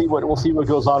we'll see what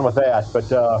goes on with that.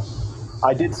 But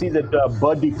I did see that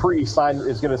Bud Dupree is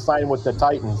going to sign with the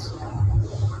Titans.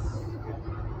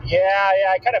 Yeah,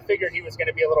 I kind of figured he was going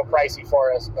to be a little pricey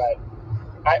for us, but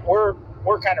we're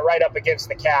kind of right up against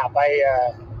the cap.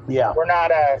 We're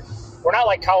not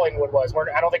like Collingwood was.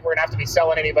 I don't think we're gonna have to be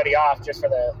selling anybody off just for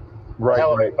the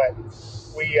hell of it. But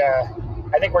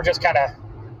I think we're just kind of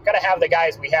gotta have the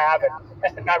guys we have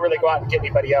and not really go out and get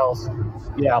anybody else.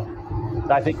 Yeah,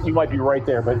 I think you might be right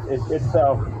there. But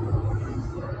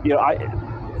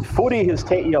Footy has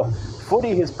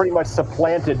pretty much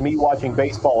supplanted me watching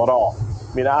baseball at all.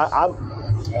 I mean,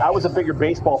 I was a bigger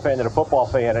baseball fan than a football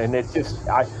fan, and it's just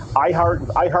I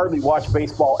hardly watch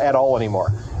baseball at all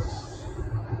anymore.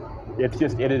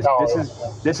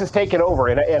 This is taken over,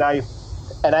 and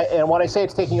when I say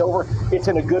it's taking over, it's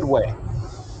in a good way.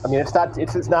 I mean,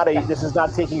 this is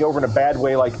not taking over in a bad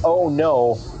way. Like, oh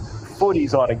no,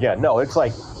 Footy's on again. No, it's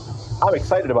like I'm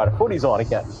excited about it. Footy's on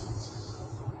again.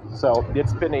 So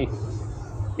it's been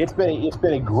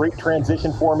a great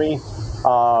transition for me.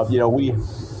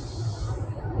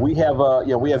 We have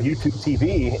YouTube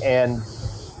TV, and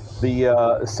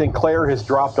the Sinclair has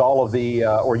dropped all of the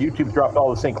or YouTube's dropped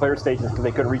all the Sinclair stations because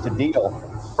they couldn't reach a deal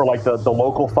for like the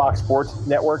local Fox Sports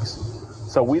networks.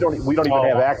 So we don't even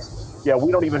have access. Yeah,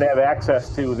 we don't even have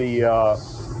access to the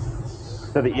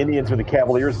Indians or the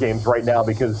Cavaliers games right now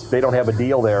because they don't have a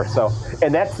deal there. So,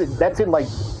 and that's in like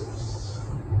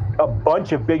a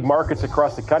bunch of big markets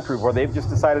across the country where they've just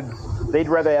decided they'd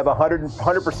rather have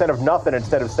 100% of nothing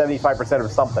instead of 75%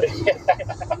 of something. It's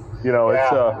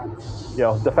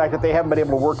the fact that they haven't been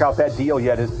able to work out that deal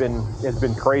yet has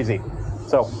been crazy.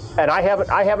 So, and I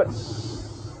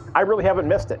really haven't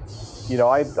missed it.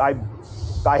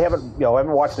 I haven't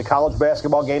watched the college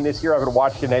basketball game this year. I haven't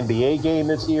watched an NBA game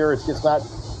this year. It's just not.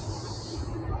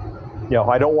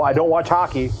 I don't watch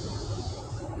hockey.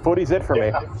 Footy's it for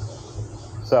me.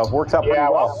 So it works out pretty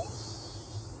well.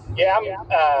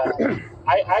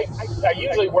 I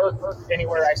usually work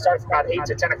anywhere. I start from about 8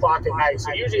 to 10 o'clock at night.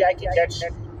 So usually I can catch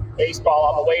baseball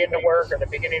on the way into work or the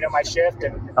beginning of my shift,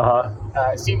 and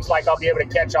it seems like I'll be able to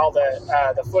catch all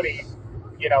the footy,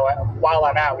 while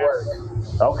I'm at work.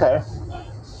 Okay.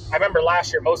 I remember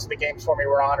last year most of the games for me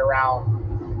were on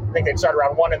around. I think they'd start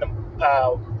around 1 in the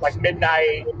like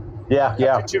midnight. Yeah.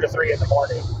 To 2 to 3 in the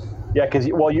morning. Yeah, because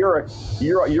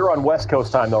you're on West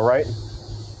Coast time though, right?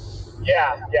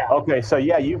 Yeah. Okay, so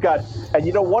yeah, you've got, and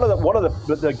one of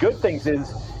the good things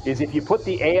is if you put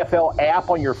the AFL app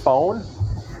on your phone,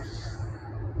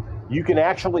 you can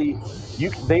actually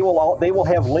they will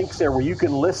have links there where you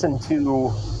can listen to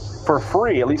for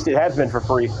free. At least it has been for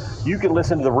free. You can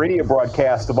listen to the radio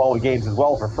broadcast of all the games as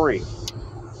well for free.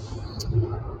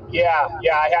 Yeah.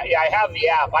 I have the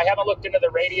app. I haven't looked into the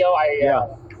radio. I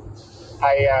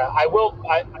will.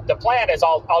 The plan is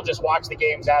I'll just watch the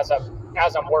games as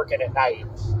I'm working at night.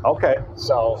 Okay.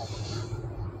 So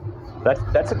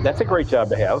that's a great job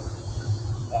to have.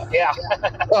 Yeah.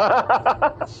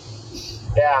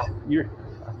 Yeah.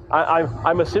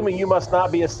 I'm assuming you must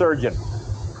not be a surgeon.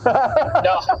 No.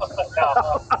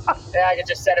 Yeah, I could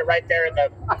just set it right there in the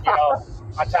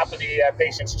on top of the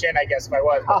patient's chin, I guess if I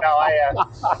was. But no,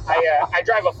 I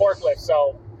drive a forklift,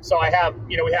 so I have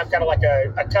we have kind of like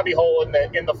a cubby hole in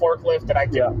the forklift that I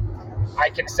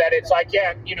can set it so I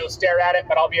can't stare at it,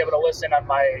 but I'll be able to listen on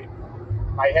my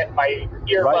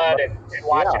earbud and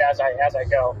watch it as I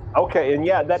go. Okay, and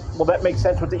that makes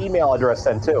sense with the email address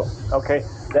then too. Okay,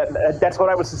 that's what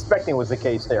I was suspecting was the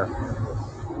case there.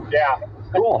 Yeah.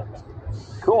 Cool.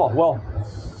 Well,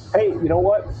 hey, you know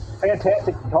what?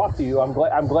 Fantastic to talk to you.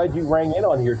 I'm glad you rang in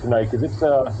on here tonight because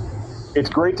it's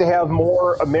great to have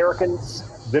more Americans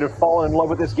that have fallen in love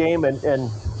with this game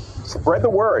and spread the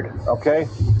word, okay?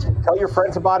 Tell your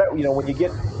friends about it. You know, when you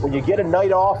get a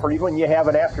night off, or even when you have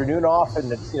an afternoon off,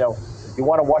 and it's, you know, you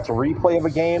want to watch a replay of a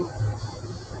game,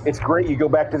 it's great. You go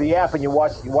back to the app and you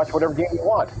watch whatever game you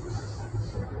want.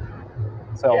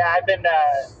 So yeah, I've been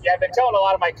telling a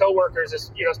lot of my coworkers,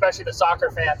 especially the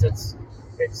soccer fans, it's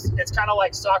kind of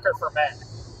like soccer for men.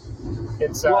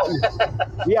 It's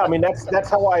yeah, I mean that's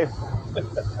how I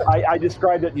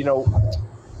described it. You know,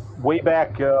 way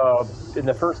back in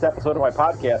the first episode of my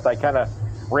podcast, I kind of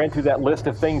ran through that list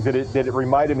of things that it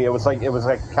reminded me. It was like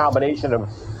a combination of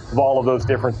all of those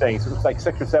different things. It was like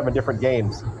 6 or 7 different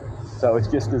games. So it's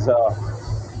just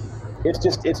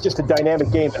a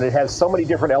dynamic game, and it has so many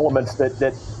different elements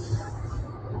that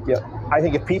I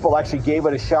think if people actually gave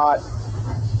it a shot,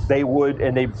 they would,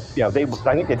 and I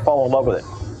think they'd fall in love with it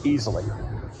easily.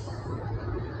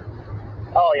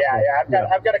 Oh yeah.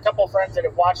 I've got a couple of friends that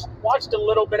have watched a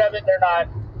little bit of it. They're not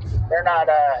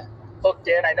hooked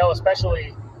in. I know,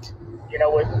 especially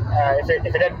with if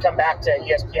it didn't come back to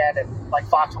ESPN and like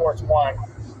Fox Sports 1.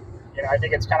 I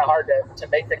think it's kind of hard to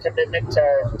make the commitment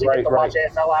to get to watch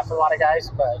AFL after a lot of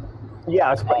guys, but yeah,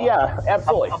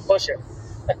 absolutely. I'm pushing.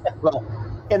 Well,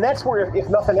 and that's where, if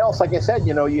nothing else, like I said,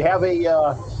 you have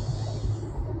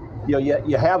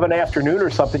you have an afternoon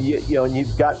or something, and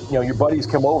you've got your buddies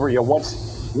come over.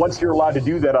 Once you're allowed to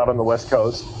do that out on the West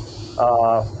Coast.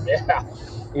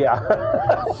 Yeah.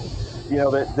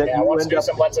 Once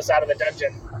Newsom lets us out of the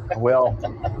dungeon. Well.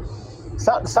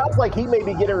 Sounds like he may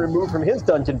be getting removed from his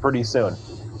dungeon pretty soon.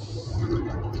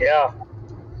 Yeah.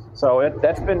 So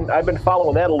I've been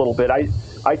following that a little bit.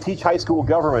 I teach high school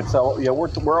government, so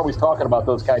we're always talking about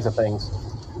those kinds of things.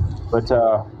 But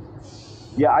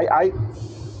I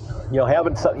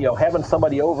having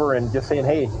somebody over and just saying,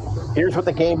 hey, here's what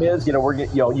the game is. You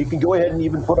can go ahead and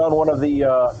even put on one of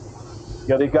the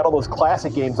they've got all those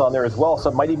classic games on there as well.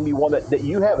 So it might even be one that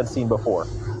you haven't seen before.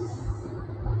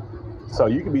 So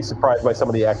you can be surprised by some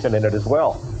of the action in it as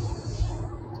well.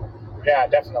 Yeah,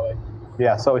 definitely.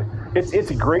 Yeah, so it's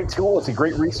a great tool. It's a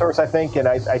great resource, I think, and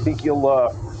I think you'll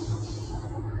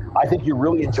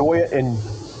really enjoy it. And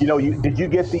did you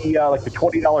get the the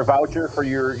 $20 voucher for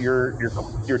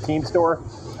your team store?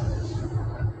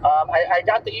 I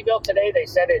got the email today. They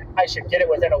said I should get it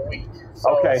within a week.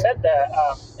 So okay.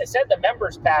 It said the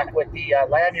members pack with the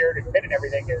lanyard and pin and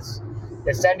everything is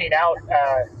sending out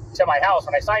to my house.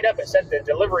 When I signed up, it said the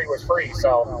delivery was free.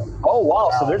 So. Oh wow!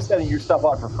 So they're sending your stuff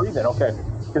out for free then? Okay,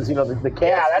 because the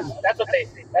cats. Yeah, that's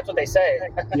what they say.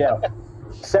 Yeah,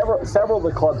 several of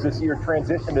the clubs this year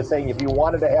transitioned to saying if you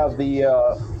wanted to have the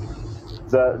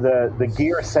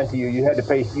gear sent to you, you had to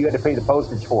pay the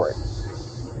postage for it.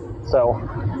 So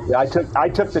yeah, I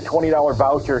took the $20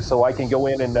 voucher so I can go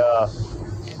in and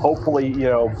hopefully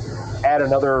add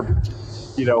another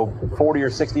 $40 or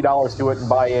 $60 to it and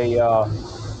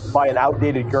buy an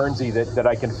outdated Guernsey that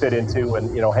I can fit into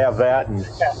and have that and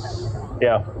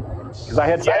because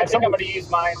I think I'm going to use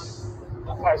mine.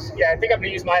 I think I'm going to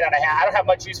use mine on a hat. I don't have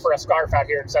much use for a scarf out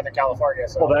here in Southern California.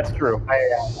 So well, that's true.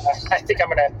 I think I'm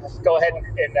going to go ahead and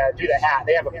do the hat.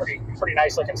 They have a pretty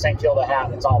nice looking St. Kilda hat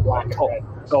that's all black and red.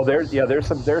 Oh, there's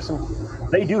some.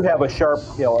 They do have a sharp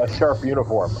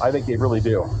uniform. I think they really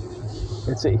do.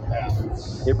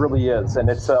 It really is, and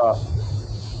it's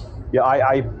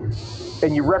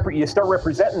and you start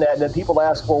representing that, and then people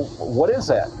ask, well, what is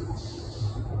that?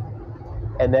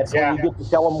 And that's when you get to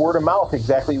tell them word of mouth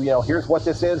exactly. Here's what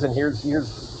this is, and here's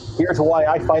why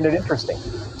I find it interesting.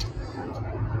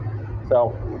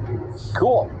 So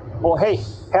cool. Well, hey,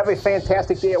 have a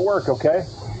fantastic day at work, okay?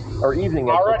 Or evening.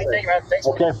 All righty, thank you, man. Thanks.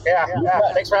 Okay.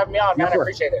 Thanks for having me on, man. I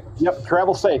appreciate it. Yep.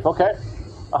 Travel safe, okay?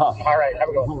 All right. Have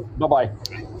a good one. Bye-bye.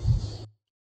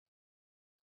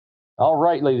 All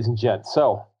right, ladies and gents.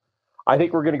 So I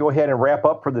think we're going to go ahead and wrap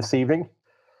up for this evening.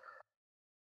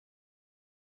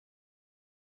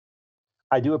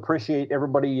 I do appreciate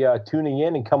everybody tuning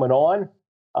in and coming on.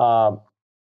 I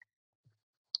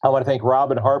want to thank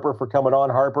Rob and Harper for coming on.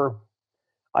 Harper,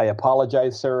 I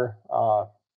apologize, sir.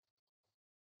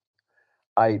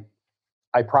 I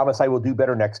promise I will do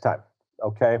better next time.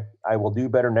 Okay, I will do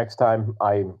better next time.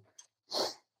 I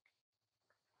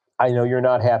know you're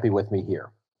not happy with me here,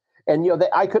 and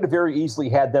I could have very easily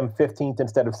had them 15th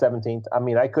instead of 17th. I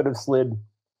mean, I could have slid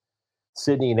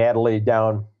Sydney and Adelaide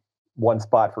down one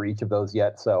spot for each of those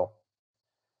yet. So,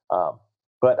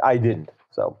 but I didn't.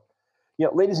 So,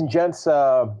 ladies and gents,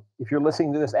 if you're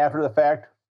listening to this after the fact,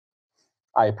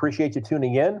 I appreciate you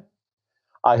tuning in.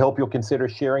 I hope you'll consider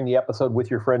sharing the episode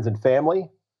with your friends and family.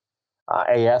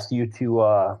 I ask you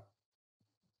to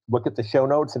look at the show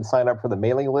notes and sign up for the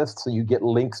mailing list so you get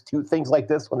links to things like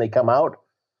this when they come out.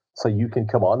 so you can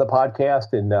come on the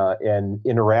podcast and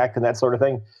interact and that sort of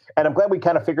thing. And I'm glad we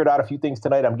kind of figured out a few things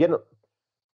tonight. I'm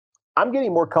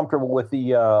getting more comfortable with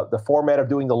the format of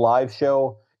doing the live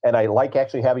show, and I like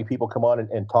actually having people come on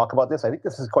and talk about this. I think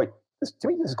this is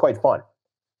quite fun,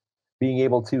 being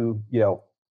able to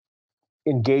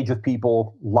engage with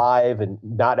people live and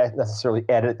not necessarily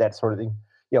edit that sort of thing.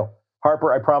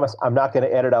 Harper, I promise I'm not going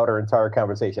to edit out our entire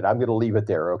conversation. I'm going to leave it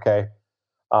there, okay?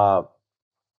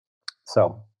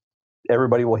 So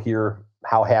everybody will hear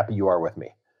how happy you are with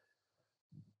me.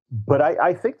 But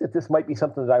I think that this might be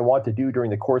something that I want to do during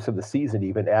the course of the season,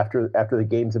 even after the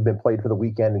games have been played for the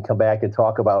weekend, and come back and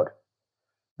talk about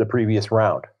the previous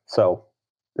round. So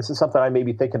this is something I may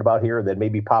be thinking about here, that may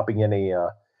be popping in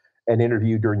an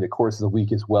interview during the course of the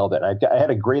week as well. That I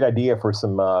had a great idea for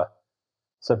some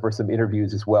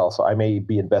interviews as well, so I may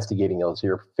be investigating those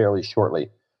here fairly shortly.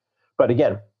 But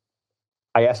again,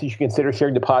 I ask that you consider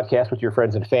sharing the podcast with your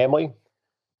friends and family.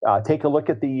 Take a look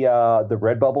at the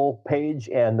Redbubble page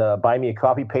and the Buy Me a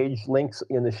Coffee page links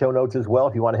in the show notes as well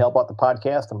if you want to help out the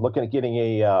podcast. I'm looking at getting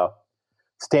a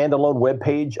standalone web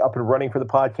page up and running for the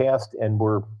podcast, and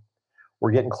we're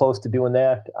getting close to doing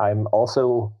that. I'm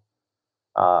also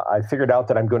I figured out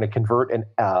that I'm going to convert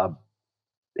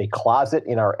a closet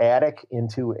in our attic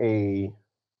into a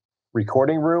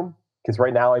recording room, because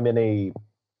right now I'm in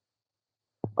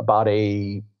about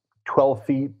a 12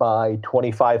 feet by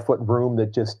 25 foot room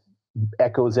that just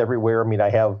echoes everywhere. I mean, I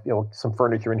have some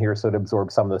furniture in here so it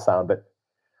absorbs some of the sound, but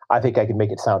I think I can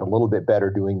make it sound a little bit better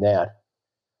doing that.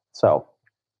 So,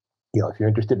 if you're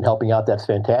interested in helping out, that's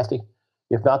fantastic.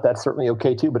 If not, that's certainly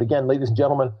okay too. But again, ladies and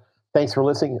gentlemen, thanks for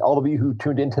listening. All of you who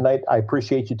tuned in tonight, I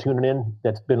appreciate you tuning in.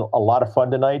 That's been a lot of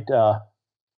fun tonight.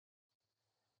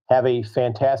 Have a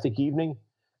fantastic evening,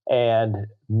 and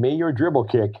may your dribble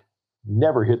kick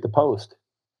never hit the post.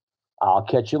 I'll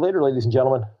catch you later, ladies and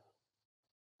gentlemen.